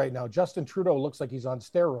TV right now. Justin Trudeau looks like he's on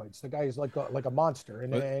steroids. The guy is like a monster.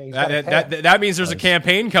 And he's that means there's a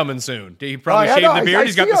campaign coming soon. He probably shaved the beard.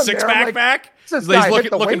 He's got the six-pack back. He's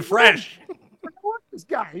looking fresh. This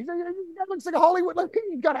guy, he looks like a Hollywood. Like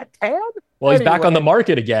he got a tan. Well, he's back on the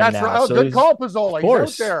market again. That's now, right. Oh, so good call, Pizzola.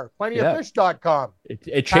 He's out there. Plentyoffish.com.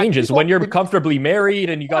 It changes when you're comfortably married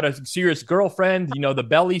and you got a serious girlfriend. You know, the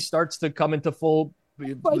belly starts to come into full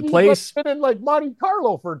place. Been in like Monte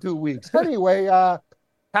Carlo for 2 weeks. Anyway,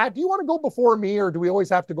 Pat, do you want to go before me, or do we always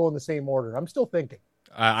have to go in the same order? I'm still thinking.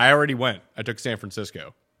 I already went. I took San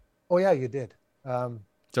Francisco. Oh yeah, you did. So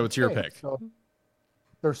it's your pick. So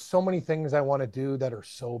there's so many things I want to do that are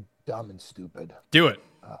so dumb and stupid. Do it.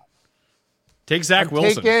 Take Zach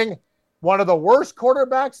Wilson. Taking one of the worst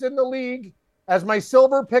quarterbacks in the league as my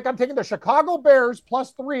silver pick. I'm taking the Chicago Bears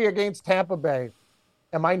 +3 against Tampa Bay.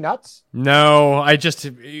 Am I nuts? No,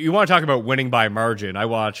 you want to talk about winning by margin. I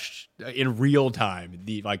watched in real time.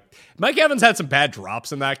 Mike Evans had some bad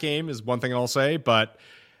drops in that game is one thing I'll say, but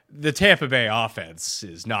the Tampa Bay offense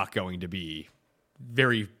is not going to be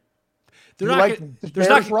very. There's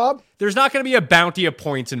not going to be a bounty of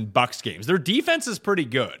points in Bucs games. Their defense is pretty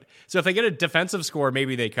good. So if they get a defensive score,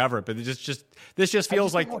 maybe they cover it. But this just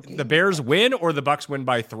feels like the Bears win or the Bucs win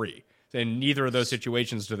by 3. In neither of those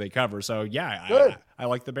situations do they cover. So yeah, I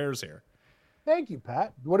like the Bears here. Thank you,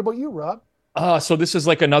 Pat. What about you, Rob? So this is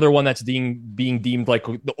like another one that's being deemed like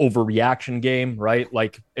the overreaction game, right?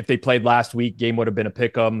 Like if they played last week, game would have been a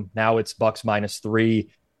pick 'em. Now it's Bucs -3.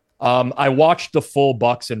 I watched the full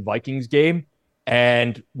Bucs and Vikings game,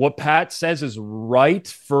 and what Pat says is right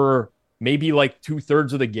for maybe like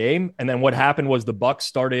 2/3 of the game. And then what happened was the Bucs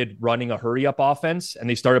started running a hurry up offense, and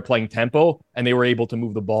they started playing tempo, and they were able to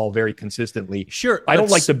move the ball very consistently. Sure. I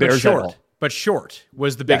don't like the Bears at all. But short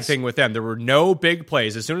was the big thing with them. There were no big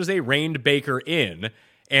plays. As soon as they reined Baker in,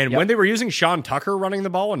 and when they were using Sean Tucker running the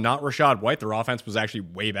ball and not Rachaad White, their offense was actually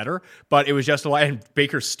way better. But it was just a lot. And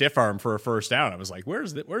Baker's stiff arm for a first down. I was like,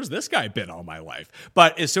 where's this guy been all my life?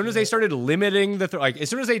 But as soon as they started limiting as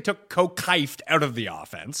soon as they took Kieft out of the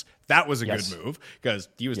offense, that was a good move because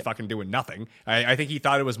he was fucking doing nothing. I think he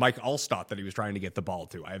thought it was Mike Alstott that he was trying to get the ball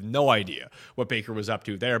to. I have no idea what Baker was up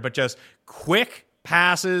to there, but just quick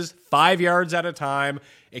passes, 5 yards at a time.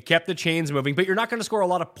 It kept the chains moving, but you're not going to score a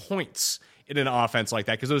lot of points in an offense like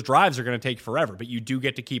that because those drives are going to take forever, but you do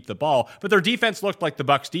get to keep the ball. But their defense looked like the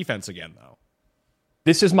Bucs defense again, though.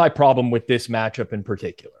 This is my problem with this matchup in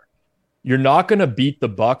particular. You're not going to beat the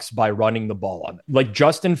Bucs by running the ball on them. Like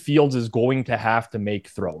Justin Fields is going to have to make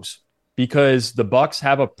throws because the Bucs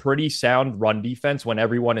have a pretty sound run defense when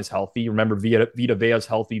everyone is healthy. Remember, Vita Vea's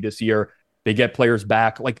healthy this year. They get players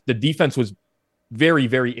back. Like the defense was very,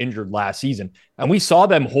 very injured last season. And we saw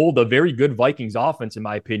them hold a very good Vikings offense, in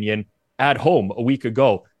my opinion, at home a week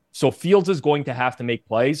ago. So Fields is going to have to make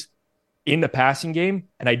plays in the passing game,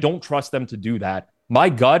 and I don't trust them to do that. My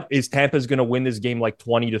gut is Tampa's going to win this game like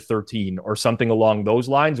 20-13 or something along those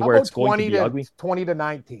lines, where it's going to be ugly.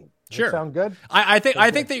 20-19. Sure. Sound good? I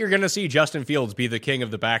think that you're going to see Justin Fields be the king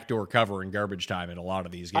of the backdoor cover in garbage time in a lot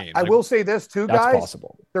of these games. I will say this too, That's guys.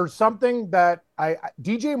 possible. There's something that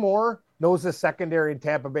DJ Moore knows the secondary in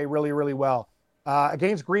Tampa Bay really, really well.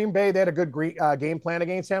 Against Green Bay, they had a good game plan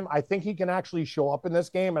against him. I think he can actually show up in this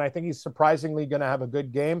game, and I think he's surprisingly going to have a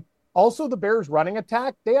good game. Also, the Bears running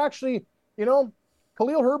attack, they actually, Khalil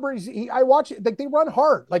Herbert, I watch it, like they run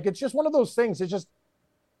hard. Like it's just one of those things. It's just,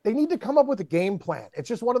 they need to come up with a game plan. It's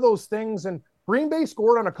just one of those things. And Green Bay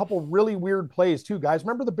scored on a couple really weird plays too, guys.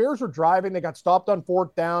 Remember the Bears were driving. They got stopped on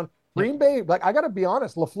 4th down. Green Bay, like I got to be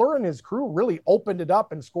honest, LaFleur and his crew really opened it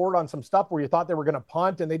up and scored on some stuff where you thought they were going to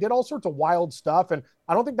punt, and they did all sorts of wild stuff. And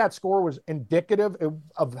I don't think that score was indicative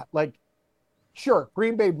of like, sure,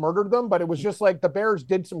 Green Bay murdered them, but it was just like the Bears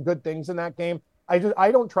did some good things in that game. I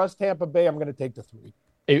don't trust Tampa Bay. I'm going to take the 3.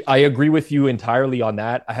 I agree with you entirely on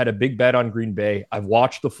that. I had a big bet on Green Bay. I've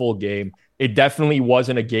watched the full game. It definitely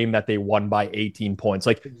wasn't a game that they won by 18 points.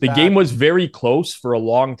 Like the game was very close for a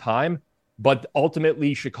long time, but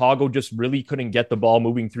ultimately Chicago just really couldn't get the ball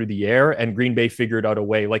moving through the air, and Green Bay figured out a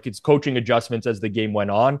way. Like it's coaching adjustments as the game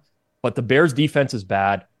went on, but the Bears defense is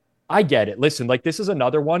bad. I get it. Listen, like this is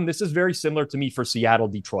another one. This is very similar to me for Seattle,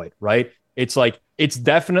 Detroit, right? It's like, it's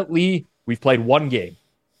definitely, we've played one game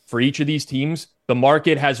for each of these teams. The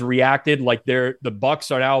market has reacted like the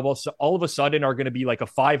Bucs are now all of a sudden are going to be like a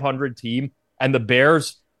 500 team, and the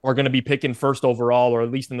Bears are going to be picking first overall, or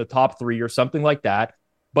at least in the top 3 or something like that.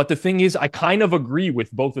 But the thing is, I kind of agree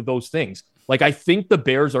with both of those things. Like, I think the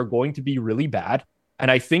Bears are going to be really bad,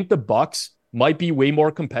 and I think the Bucs might be way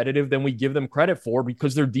more competitive than we give them credit for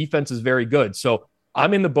because their defense is very good. So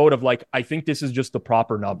I'm in the boat of like, I think this is just the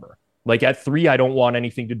proper number. Like at 3, I don't want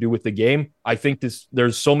anything to do with the game. I think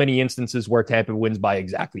there's so many instances where Tampa wins by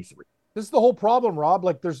exactly 3. This is the whole problem, Rob.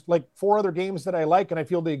 Like there's like 4 other games that I like, and I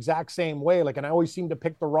feel the exact same way. Like, and I always seem to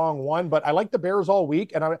pick the wrong one, but I like the Bears all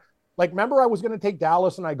week. And remember I was going to take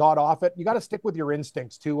Dallas and I got off it. You got to stick with your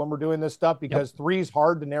instincts too when we're doing this stuff, because 3 is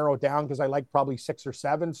hard to narrow down, because I like probably 6 or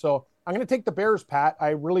 7. So I'm going to take the Bears, Pat. I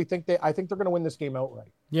really think I think they're going to win this game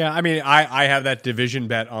outright. Yeah, I mean, I have that division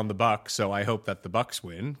bet on the Bucs, so I hope that the Bucs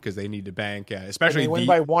win, because they need to bank, especially win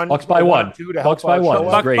by 1. Bucs by 1. Bucs by 1.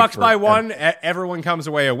 Bucs by 1. Everyone comes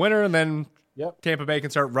away a winner, and then Yep. Tampa Bay can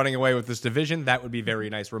start running away with this division. That would be a very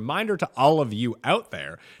nice reminder to all of you out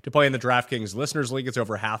there to play in the DraftKings Listeners League. It's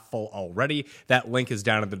over half full already. That link is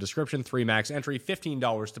down in the description. 3 max entry,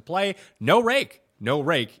 $15 to play. No rake. No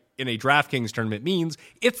rake in a DraftKings tournament means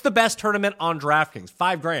it's the best tournament on DraftKings.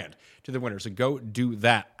 $5,000 to the winner. So go do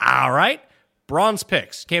that. All right. Bronze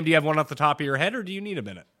picks. Cam, do you have one off the top of your head, or do you need a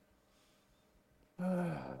minute?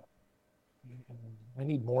 I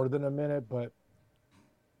need more than a minute, but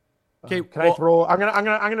Okay, I throw? I'm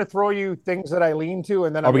gonna throw you things that I lean to,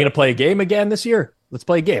 and then are we gonna play a game again this year? Let's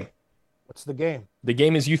play a game. What's the game? The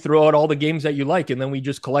game is you throw out all the games that you like, and then we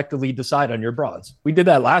just collectively decide on your bronze. We did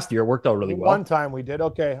that last year. It worked out really well. One time we did.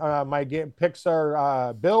 Okay, my game picks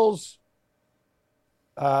are Bills.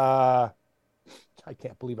 I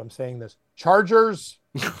can't believe I'm saying this. Chargers.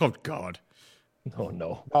 Oh God. Oh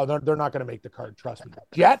no. Oh, they're not going to make the card. Trust me.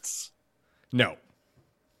 Jets. No.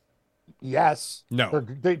 Yes. No.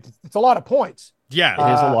 It's a lot of points. Yeah,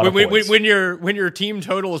 it is a lot of points. When your team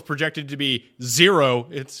total is projected to be 0,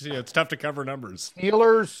 it's tough to cover numbers.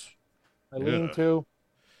 Steelers, I lean to.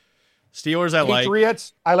 Steelers, I like.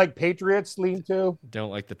 Patriots, I like Patriots. Lean to.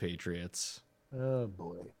 Don't like the Patriots. Oh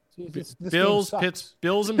boy. This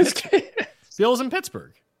Bills and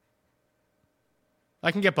Pittsburgh.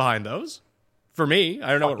 I can get behind those. For me,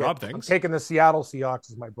 I don't know what Rob thinks. I'm taking the Seattle Seahawks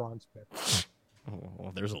as my bronze pick. Oh,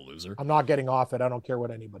 well, there's a loser. I'm not getting off it. I don't care what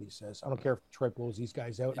anybody says. I don't care if Detroit blows these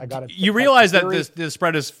guys out. I got it. You realize that this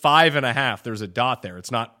spread is 5.5. There's a dot there.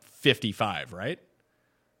 It's not 55, right?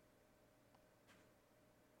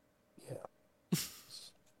 Yeah.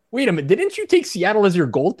 Wait a minute. Didn't you take Seattle as your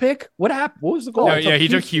gold pick? What happened? What was the goal? No, he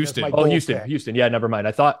took Houston. Oh, Houston. Yeah, never mind.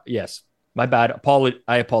 I thought, yes. My bad.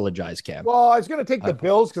 I apologize, Cam. Well, I was going to take the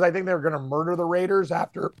Bills because I think they're going to murder the Raiders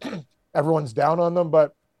after everyone's down on them,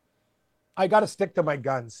 but I got to stick to my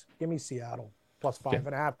guns. Give me Seattle plus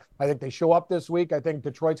 5.5. I think they show up this week. I think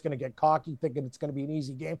Detroit's going to get cocky thinking it's going to be an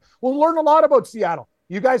easy game. We'll learn a lot about Seattle.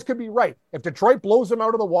 You guys could be right. If Detroit blows them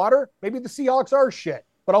out of the water, maybe the Seahawks are shit,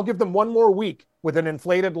 but I'll give them one more week with an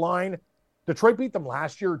inflated line. Detroit beat them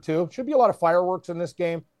last year too. Should be a lot of fireworks in this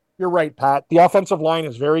game. You're right, Pat. The offensive line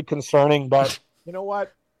is very concerning, but you know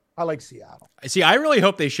what? I like Seattle. See, I really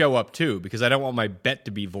hope they show up too, because I don't want my bet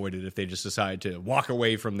to be voided if they just decide to walk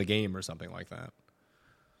away from the game or something like that.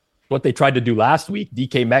 What they tried to do last week,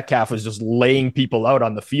 DK Metcalf was just laying people out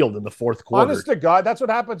on the field in the fourth quarter. Honest to God, that's what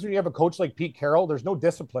happens when you have a coach like Pete Carroll. There's no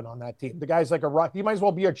discipline on that team. The guy's like he might as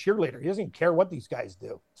well be a cheerleader. He doesn't even care what these guys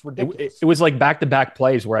do. It's ridiculous. It was like back-to-back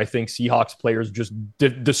plays where I think Seahawks players just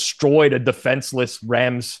destroyed a defenseless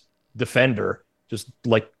Rams defender, just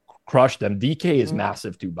like crushed them. DK is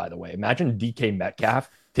massive too, by the way. Imagine DK Metcalf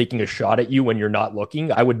taking a shot at you when you're not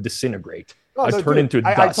looking. I would disintegrate. I'd turn into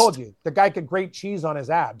dust. I told you, the guy could grate cheese on his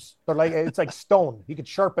abs. But it's like stone. He could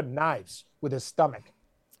sharpen knives with his stomach.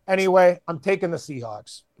 Anyway, I'm taking the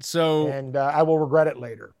Seahawks. And I will regret it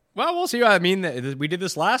later. Well, we'll see. I mean, we did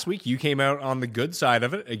this last week. You came out on the good side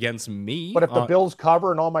of it against me. But if the Bills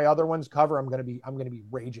cover and all my other ones cover, I'm gonna be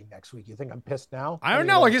raging next week. You think I'm pissed now? I don't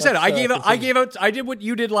know. Like I said, I did what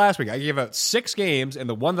you did last week. I gave out 6 games, and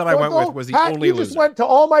the one that I went with was the only you loser. Just went to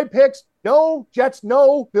all my picks. No, Jets,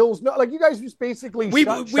 no, Bills, no. Like you guys just basically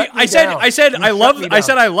I said I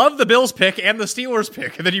love the Bills pick and the Steelers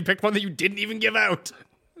pick, and then you picked one that you didn't even give out.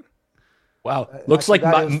 Wow, looks like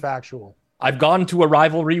that is factual. I've gone to a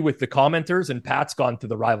rivalry with the commenters, and Pat's gone to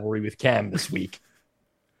the rivalry with Cam this week.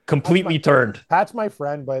 Completely turned. Pat's my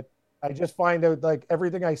friend, but I just find out like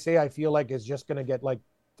everything I say, I feel like is just going to get like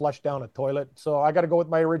flushed down a toilet. So I got to go with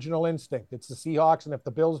my original instinct. It's the Seahawks, and if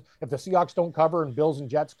the Seahawks don't cover and Bills and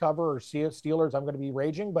Jets cover or Steelers, I'm going to be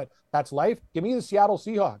raging. But that's life. Give me the Seattle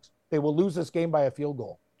Seahawks. They will lose this game by a field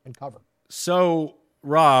goal and cover. So,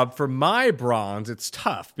 Rob, for my bronze, it's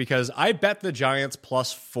tough because I bet the Giants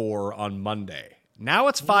 +4 on Monday. Now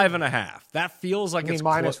it's 5.5. That feels like it's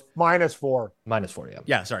minus 4. -4, yeah.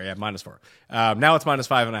 Yeah, sorry, yeah, -4. Now it's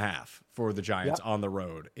 -5.5 for the Giants on the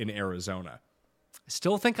road in Arizona. I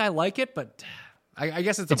still think I like it, but I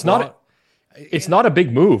guess it's not a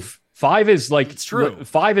big move. 5 is like it's true.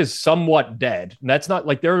 5 is somewhat dead. And that's not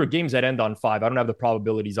like there are games that end on 5. I don't have the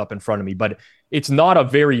probabilities up in front of me, but it's not a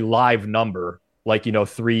very live number. Like,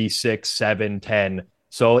 3, 6, 7, 10.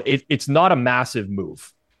 So it's not a massive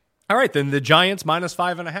move. All right, then the Giants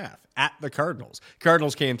 -5.5 at the Cardinals.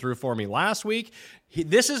 Cardinals came through for me last week.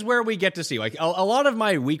 This is where we get to see, like, a lot of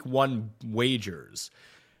my week 1 wagers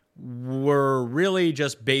were really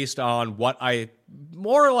just based on what I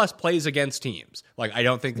more or less plays against teams. Like, I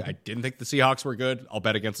didn't think the Seahawks were good. I'll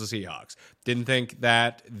bet against the Seahawks. Didn't think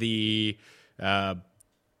that the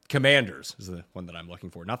Commanders is the one that I'm looking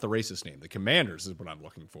for, not the racist name. The Commanders is what I'm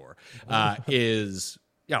looking for.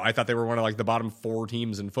 I thought they were one of like the bottom 4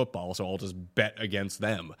 teams in football, so I'll just bet against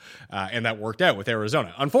them. And that worked out with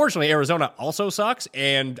Arizona. Unfortunately, Arizona also sucks,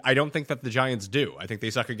 and I don't think that the Giants do. I think they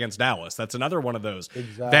suck against Dallas. That's another one of those.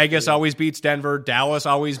 Exactly. Vegas always beats Denver. Dallas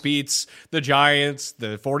always beats the Giants.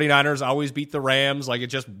 The 49ers always beat the Rams. Like,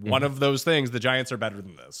 it's just one of those things. The Giants are better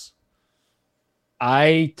than this.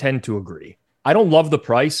 I tend to agree. I don't love the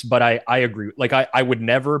price, but I agree. Like, I would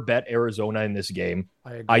never bet Arizona in this game.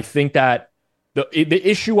 I think that the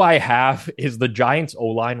issue I have is the Giants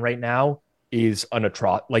O-line right now is an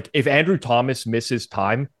atrocity. Like, if Andrew Thomas misses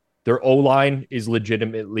time, their O-line is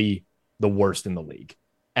legitimately the worst in the league.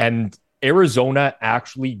 And Arizona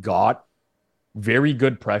actually got very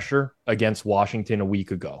good pressure against Washington a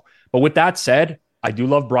week ago. But with that said, I do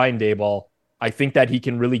love Brian Daboll. I think that he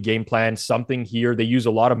can really game plan something here. They use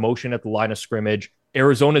a lot of motion at the line of scrimmage.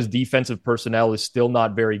 Arizona's defensive personnel is still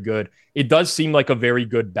not very good. It does seem like a very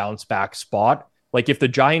good bounce back spot. Like, if the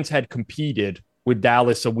Giants had competed with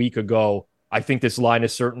Dallas a week ago, I think this line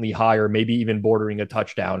is certainly higher, maybe even bordering a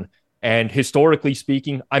touchdown. And historically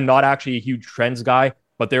speaking, I'm not actually a huge trends guy,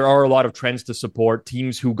 but there are a lot of trends to support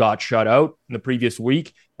teams who got shut out in the previous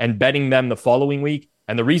week and betting them the following week.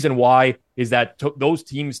 And the reason why is that those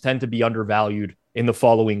teams tend to be undervalued in the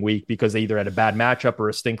following week because they either had a bad matchup or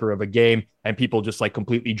a stinker of a game, and people just like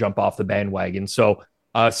completely jump off the bandwagon. So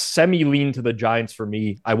semi-lean to the Giants for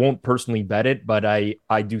me. I won't personally bet it, but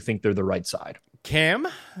I do think they're the right side. Cam,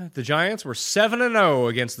 the Giants were 7-0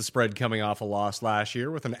 against the spread coming off a loss last year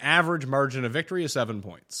with an average margin of victory of 7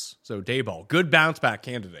 points. So Daboll, good bounce back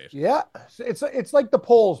candidate. Yeah, it's like the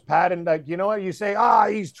polls, Pat, and like, you know what, you say,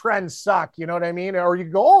 these trends suck, you know what I mean? Or you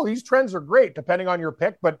go, these trends are great, depending on your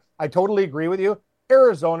pick. But I totally agree with you.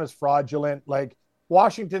 Arizona's fraudulent. Like,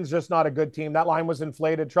 Washington's just not a good team. That line was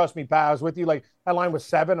inflated. Trust me, Pat, I was with you. Like, that line was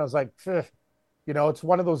 7. I was like, it's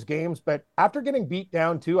one of those games. But after getting beat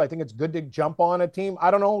down too, I think it's good to jump on a team.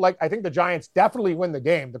 I don't know. Like, I think the Giants definitely win the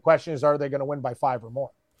game. The question is, are they going to win by 5 or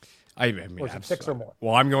more? I mean, or is it 6 or more?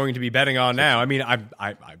 Well, I'm going to be betting on now. I mean,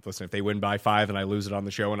 I listen, if they win by 5 and I lose it on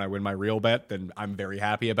the show and I win my real bet, then I'm very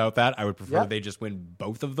happy about that. I would prefer they just win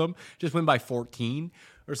both of them, just win by 14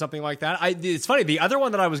 or something like that. It's funny. The other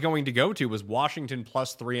one that I was going to go to was Washington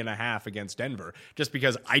plus 3.5 against Denver, just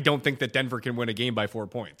because I don't think that Denver can win a game by 4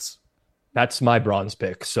 points. That's my bronze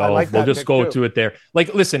pick. So we'll just go to it there.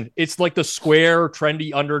 Like, listen, it's like the square,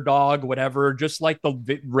 trendy underdog, whatever, just like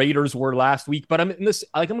the Raiders were last week. But I'm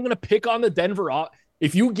going to pick on the Denver.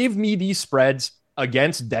 If you give me these spreads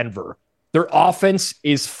against Denver, their offense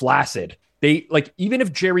is flaccid. They even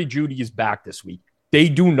if Jerry Jeudy is back this week, they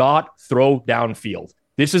do not throw downfield.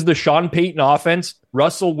 This is the Sean Payton offense.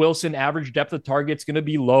 Russell Wilson, average depth of target's going to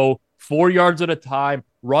be low, 4 yards at a time,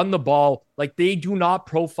 run the ball. Like, they do not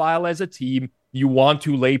profile as a team you want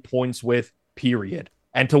to lay points with, period.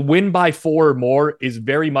 And to win by 4 or more is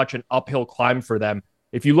very much an uphill climb for them.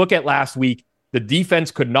 If you look at last week, the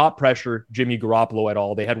defense could not pressure Jimmy Garoppolo at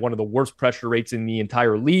all. They had one of the worst pressure rates in the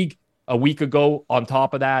entire league a week ago on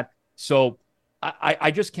top of that. So I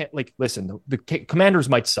just can't, listen, the Commanders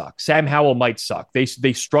might suck. Sam Howell might suck. They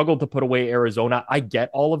struggled to put away Arizona. I get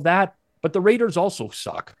all of that, but the Raiders also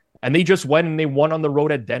suck. And they just went and they won on the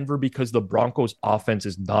road at Denver because the Broncos offense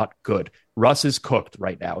is not good. Russ is cooked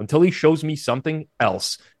right now. Until he shows me something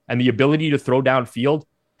else and the ability to throw downfield,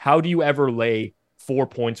 how do you ever lay 4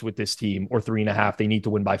 points with this team, or 3.5? They need to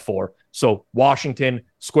win by 4. So Washington,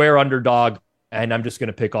 square underdog, and I'm just going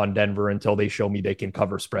to pick on Denver until they show me they can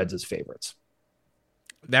cover spreads as favorites.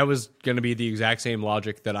 That was going to be the exact same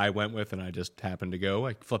logic that I went with, and I just happened to go.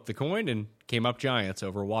 I flipped the coin and came up Giants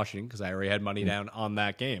over Washington because I already had money down on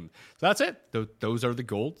that game. So that's it. Those are the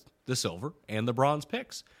gold, the silver, and the bronze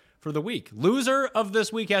picks for the week. Loser of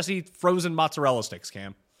this week has to eat frozen mozzarella sticks,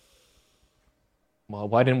 Cam. Well,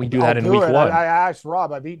 why didn't we do that in week 1? I asked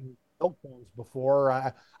Rob. I've eaten milk bones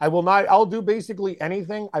before. I will not. I'll do basically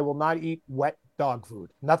anything. I will not eat wet dog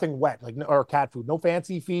food. Nothing wet, or cat food. No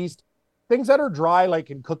fancy feast. Things that are dry, like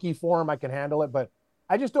in cookie form, I can handle it. But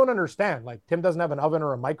I just don't understand. Like, Tim doesn't have an oven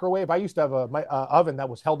or a microwave. I used to have a oven that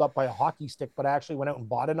was held up by a hockey stick, but I actually went out and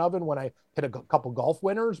bought an oven when I hit a couple golf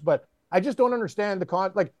winners. But I just don't understand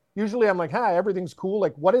usually I'm like, hi, everything's cool.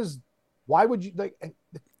 Like, why would you,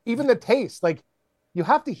 even the taste, you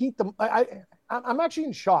have to heat them. I'm actually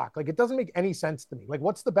in shock. Like, it doesn't make any sense to me. Like,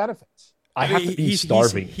 what's the benefits? I have to be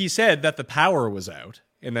starving. He said that the power was out,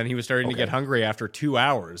 and then he was starting to get hungry after 2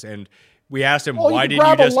 hours. And we asked him, why didn't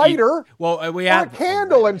you just lighter? We had a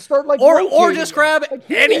candle and start or just grab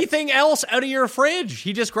anything else out of your fridge.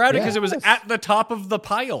 He just grabbed it because it was at the top of the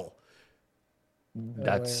pile.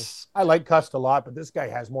 I like Cust a lot, but this guy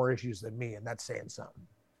has more issues than me, and that's saying something.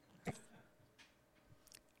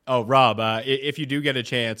 Oh, Rob, if you do get a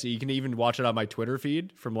chance, you can even watch it on my Twitter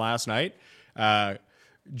feed from last night.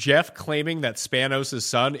 Jeff claiming that Spanos'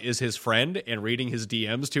 son is his friend and reading his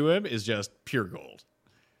DMs to him is just pure gold.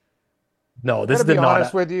 No, this is not. To be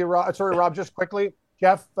honest with you, Rob, sorry, Rob, just quickly.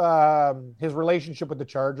 Jeff, his relationship with the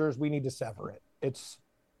Chargers, we need to sever it.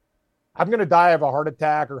 I'm going to die of a heart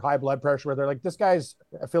attack or high blood pressure where they're like, this guy's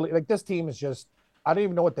affiliate, like this team is just, I don't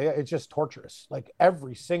even know it's just torturous. Like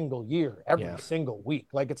every single year, every single week.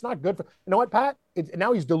 Like, it's not good for, you know what, Pat?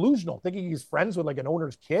 Now he's delusional, thinking he's friends with like an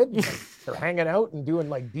owner's kid. They're hanging out and doing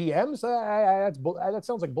like DMs. That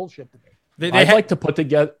sounds like bullshit to me. I'd like to put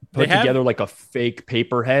together like a fake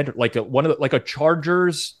paperhead, like a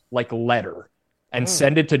Chargers letter, and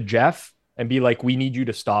send it to Jeff and be like, "We need you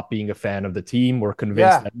to stop being a fan of the team. We're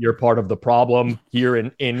convinced that you're part of the problem here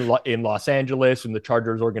in Los Angeles and the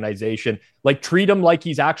Chargers organization. Like, treat him like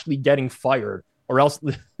he's actually getting fired, or else."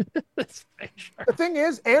 The thing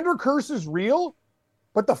is, Andrew Curse is real,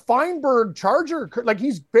 but the Feinberg Charger, like,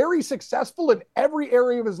 he's very successful in every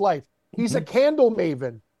area of his life. He's a candle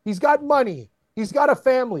maven. He's got money. He's got a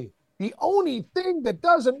family. The only thing that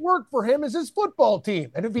doesn't work for him is his football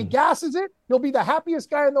team. And if he gasses it, he'll be the happiest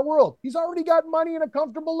guy in the world. He's already got money and a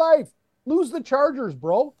comfortable life. Lose the Chargers,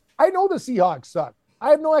 bro. I know the Seahawks suck. I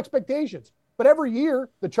have no expectations. But every year,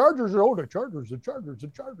 the Chargers are, the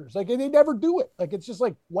Chargers. Like, they never do it. Like, it's just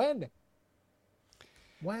like, when?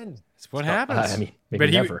 It's what happens. I mean,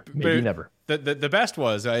 maybe never. The best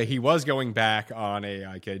was he was going back on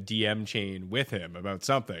a DM chain with him about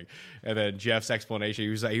something, and then Jeff's explanation,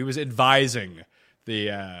 he was advising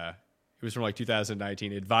he was from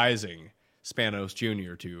 2019, advising Spanos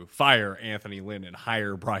Jr. to fire Anthony Lynn and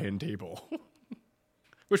hire Brian Daboll,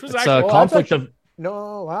 which was actually a conflict of.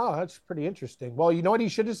 No, wow, that's pretty interesting. Well, you know what he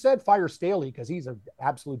should have said? Fire Staley, because he's an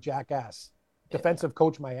absolute jackass. Defensive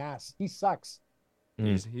coach, my ass. He sucks.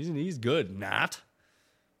 He's good. Not.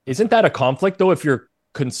 Isn't that a conflict though? If you're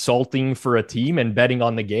consulting for a team and betting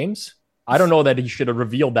on the games. I don't know that he should have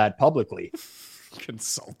revealed that publicly.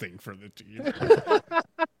 Consulting for the team.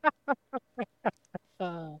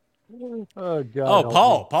 Oh, God. Oh,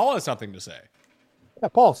 Paul. Paul has something to say. Yeah,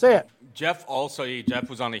 Paul, say it. Jeff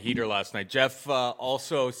was on a heater last night. Jeff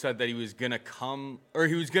also said that he was going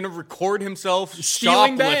to record himself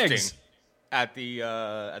Stealing shoplifting bags at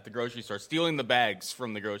the grocery store, stealing the bags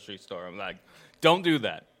from the grocery store. I'm like, don't do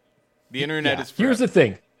that. The internet is forever. Here's the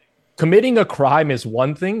thing. Committing a crime is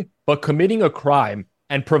one thing, but committing a crime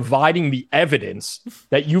and providing the evidence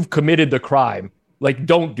that you've committed the crime, like,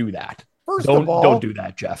 don't do that. First of all, don't do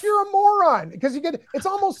that, Jeff. You're a moron because it's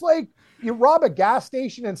almost like you rob a gas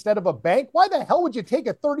station instead of a bank. Why the hell would you take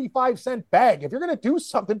a 35-cent bag? If you're going to do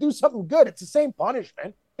something good. It's the same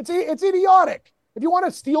punishment. It's idiotic. If you want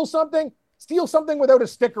to steal something without a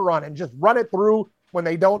sticker on it and just run it through when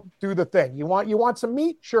they don't do the thing. You want some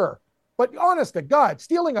meat? Sure. But honest to God,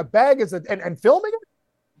 stealing a bag and filming it,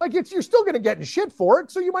 like you're still going to get in shit for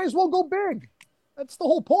it. So you might as well go big. That's the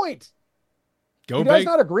whole point. You guys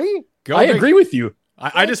not agree? I agree with you.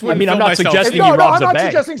 I just wouldn't. I'm not suggesting no, he robs I'm not a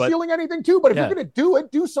bank, suggesting stealing anything too. But if yeah. you're going to do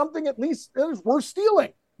it, do something at least worth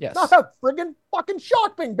stealing. Yes. Not a friggin' fucking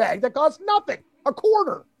shopping bag that costs nothing, a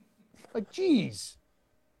quarter. Like, geez.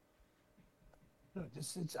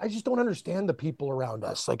 I just don't understand the people around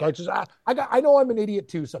us. Like, I know I'm an idiot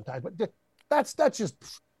too sometimes, but that's just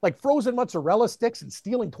like frozen mozzarella sticks and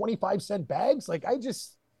stealing 25-cent bags. Like, I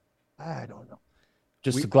don't know.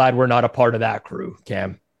 Just glad we're not a part of that crew,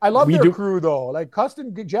 Cam. I love their crew though. Like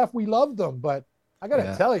Custon, Jeff, we love them, but I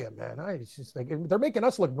gotta tell you, man, it's just like they're making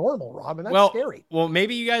us look normal, Rob, and that's scary. Well,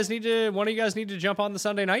 maybe one of you guys need to jump on the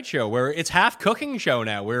Sunday night show where it's half cooking show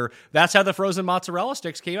now, where that's how the frozen mozzarella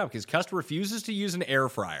sticks came up, because Cust refuses to use an air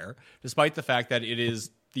fryer, despite the fact that it is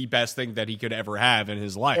the best thing that he could ever have in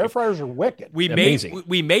his life. Air fryers are wicked. We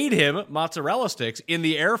made him mozzarella sticks in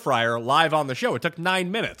the air fryer live on the show. It took 9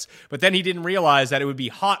 minutes, but then he didn't realize that it would be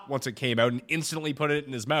hot once it came out and instantly put it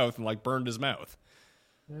in his mouth and burned his mouth.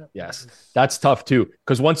 Yes, that's tough too,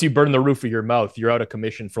 because once you burn the roof of your mouth, you're out of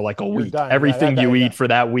commission for like a week. Done. Everything you eat for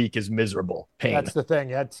that week is miserable. Pain. That's the thing.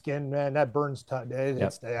 That skin, man, that burns tough.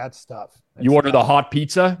 That's tough. You order the hot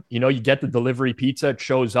pizza, you get the delivery pizza, it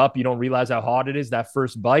shows up, you don't realize how hot it is. That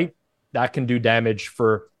first bite, that can do damage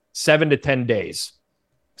for 7 to 10 days.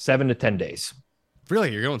 7 to 10 days.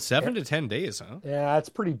 Really? You're going 7 to 10 days, huh? Yeah, that's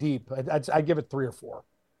pretty deep. I give it 3 or 4.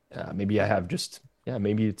 Maybe I have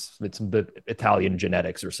maybe it's the Italian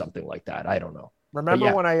genetics or something like that. I don't know.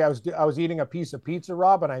 Remember when I was eating a piece of pizza,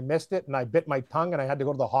 Rob, and I missed it and I bit my tongue and I had to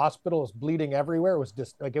go to the hospital. It was bleeding everywhere. It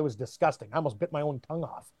was it was disgusting. I almost bit my own tongue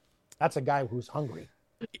off. That's a guy who's hungry.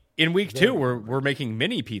 In week 2, we're making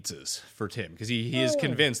mini pizzas for Tim because he is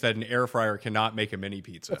convinced that an air fryer cannot make a mini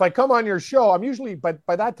pizza. If I come on your show, I'm usually, but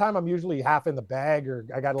by that time I'm usually half in the bag or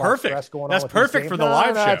I got a lot of stress going on. That's perfect for the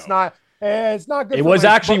live show. It's not. It's not good. It was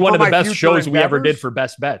actually one of the best shows we ever did for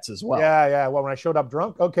Best Bets as well. Yeah. Well, when I showed up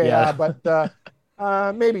drunk, okay. Yeah. But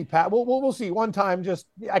maybe Pat. We'll see. One time,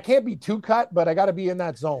 I can't be too cut, but I got to be in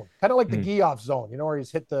that zone, kind of like the Geoff zone, where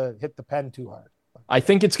he's hit the pen too hard. I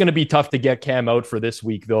think it's going to be tough to get Cam out for this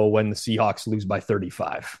week, though, when the Seahawks lose by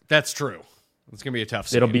 35. That's true. It's going to be a tough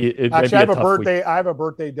scene. Actually, I have a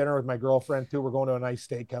birthday dinner with my girlfriend, too. We're going to a nice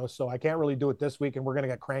steakhouse, so I can't really do it this week, and we're going to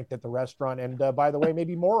get cranked at the restaurant. And, by the way,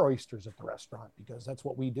 maybe more oysters at the restaurant, because that's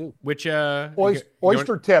what we do. Which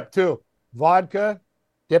oyster tip, too. Vodka,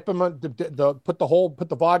 dip them, put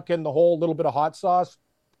the vodka in the whole little bit of hot sauce,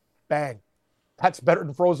 bang. That's better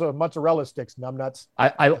than frozen mozzarella sticks, numbnuts.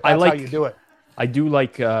 I like how you do it. I do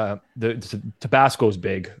like the Tabasco's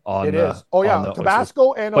big on it is.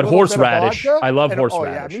 Tabasco and but horseradish. I love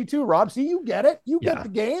horseradish. Oh yeah, me too, Rob. See, you get it. You get the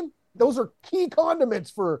game. Those are key condiments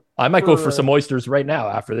for. I might go for some oysters right now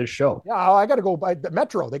after this show. Yeah, I got to go buy the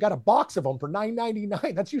Metro. They got a box of them for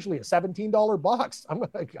 $9.99. That's usually a $17 box.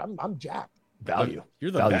 I'm jacked. Value.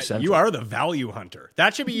 You are the value hunter.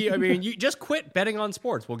 That should be. I mean, you just quit betting on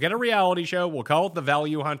sports. We'll get a reality show. We'll call it the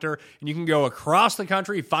Value Hunter, and you can go across the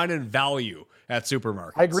country finding value at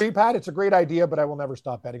supermarkets. I agree, Pat. It's a great idea, but I will never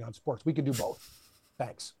stop betting on sports. We can do both.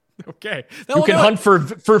 Thanks. Okay. You can hunt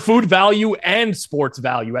for food value and sports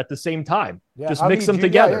value at the same time. Yeah, just mix them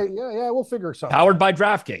together. Yeah. We'll figure something. Powered by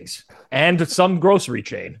DraftKings and some grocery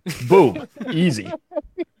chain. Boom. Easy.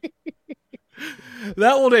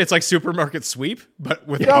 It's like supermarket sweep, but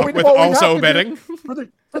with also betting.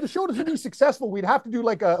 For the show to be successful, we'd have to do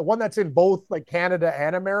like one that's in both like Canada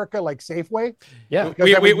and America, like Safeway. Yeah,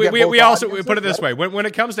 we also put it this way: when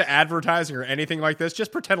it comes to advertising or anything like this,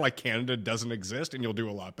 just pretend like Canada doesn't exist, and you'll do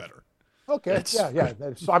a lot better. Okay, yeah.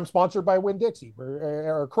 So I'm sponsored by Winn-Dixie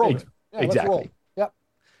or Kroger. Yeah, exactly. Yep.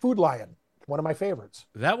 Food Lion, one of my favorites.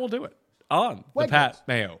 That will do it on the Wegmans. Pat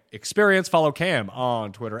Mayo Experience. Follow Cam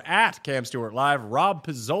on Twitter at Cam Stewart Live. Rob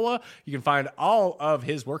Pizzola, you can find all of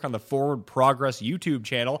his work on the Forward Progress YouTube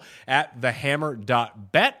channel at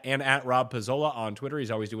thehammer.bet and at Rob Pizzola on Twitter. He's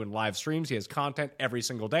always doing live streams. He has content every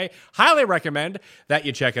single day. Highly recommend that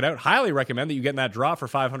you check it out. Highly recommend that you get in that draw for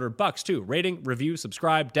 $500 too. Rating, review,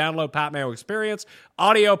 subscribe, download Pat Mayo Experience.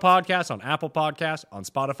 Audio podcast on Apple Podcasts, on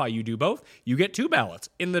Spotify. You do both. You get 2 ballots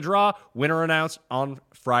in the draw. Winner announced on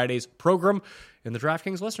Friday's program in the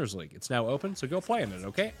DraftKings Listeners League. It's now open, so go play in it,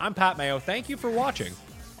 okay? I'm Pat Mayo. Thank you for watching.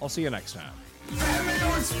 I'll see you next time. Pat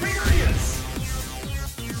Mayo Experience.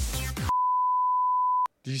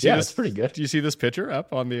 Did you see this? That's pretty good. Do you see this picture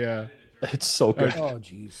up on the... It's so good. Oh,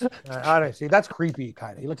 jeez. Honestly, that's creepy,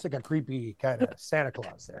 kind of. He looks like a creepy kind of Santa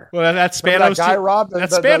Claus there. Well, that's Remember Spanos. that guy, Rob?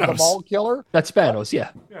 That's the Spanos. mall killer? That's Spanos,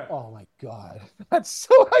 yeah. Oh, my God. That's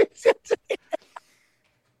so...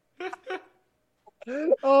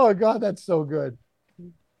 Oh, God, that's so good.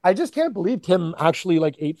 I just can't believe Tim actually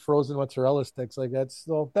ate frozen mozzarella sticks. That's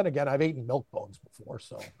well. Then again, I've eaten milk bones before,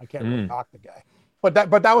 so I can't really knock the guy. But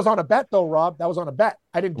that was on a bet, though, Rob. That was on a bet.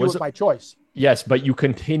 I didn't do it by choice. Yes, but you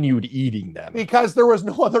continued eating them because there was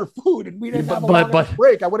no other food, and we didn't have a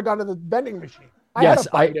break. I would have gone to the vending machine. I had a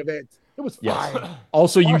bite of it. It was fine.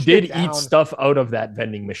 Also, you did eat stuff out of that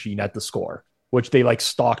vending machine at the Score, which they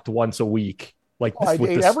stocked once a week. I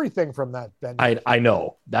ate everything from that vending. I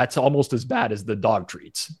know that's almost as bad as the dog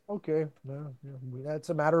treats. Okay, well, that's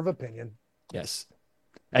a matter of opinion. Yes,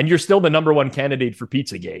 and you're still the number 1 candidate for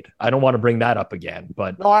Pizzagate. I don't want to bring that up again,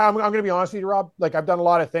 but no, I'm going to be honest with you, Rob. I've done a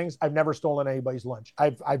lot of things. I've never stolen anybody's lunch.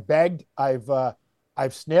 I've begged. I've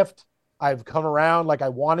sniffed. I've come around. I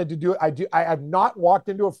wanted to do it. I have not walked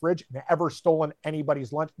into a fridge and ever stolen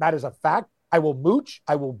anybody's lunch. That is a fact. I will mooch.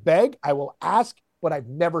 I will beg. I will ask. But I've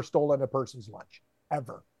never stolen a person's lunch,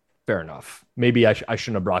 ever. Fair enough. Maybe I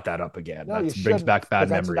shouldn't have brought that up again. No, that brings back bad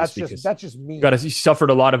memories. That's just me. You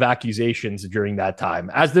suffered a lot of accusations during that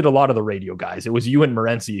time, as did a lot of the radio guys. It was you and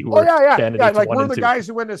Morency who were candidates. We're the guys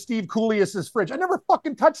who went to Steve Coolious's fridge. I never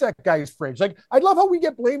fucking touched that guy's fridge. I love how we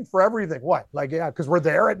get blamed for everything. What? Because we're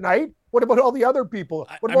there at night? What about all the other people?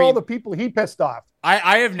 What about all the people he pissed off?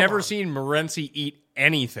 I have never seen Morency eat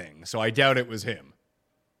anything, so I doubt it was him.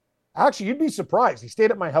 Actually, you'd be surprised. He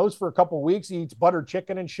stayed at my house for a couple of weeks. He eats buttered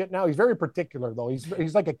chicken and shit now. He's very particular, though.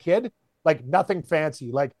 He's like a kid, nothing fancy,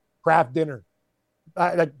 craft dinner.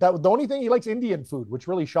 The only thing he likes Indian food, which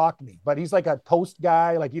really shocked me. But he's a toast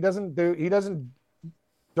guy. He has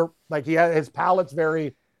his palate's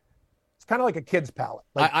very. It's kind of like a kid's palate.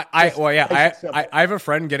 I have a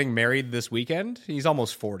friend getting married this weekend. He's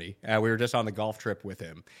almost 40. We were just on the golf trip with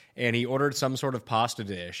him, and he ordered some sort of pasta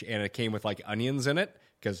dish, and it came with onions in it.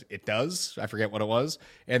 Because it does. I forget what it was.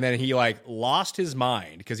 And then he lost his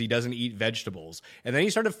mind because he doesn't eat vegetables. And then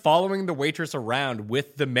he started following the waitress around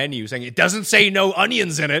with the menu saying, it doesn't say no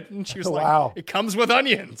onions in it. And she was wow. It comes with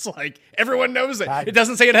onions. Everyone knows it. It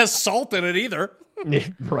doesn't say it has salt in it either.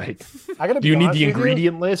 Right. Do you need the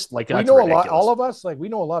ingredient list? We know a lot, all of us, we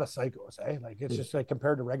know a lot of psychos, eh? It's just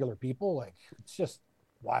compared to regular people, it's just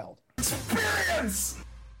wild. Experience!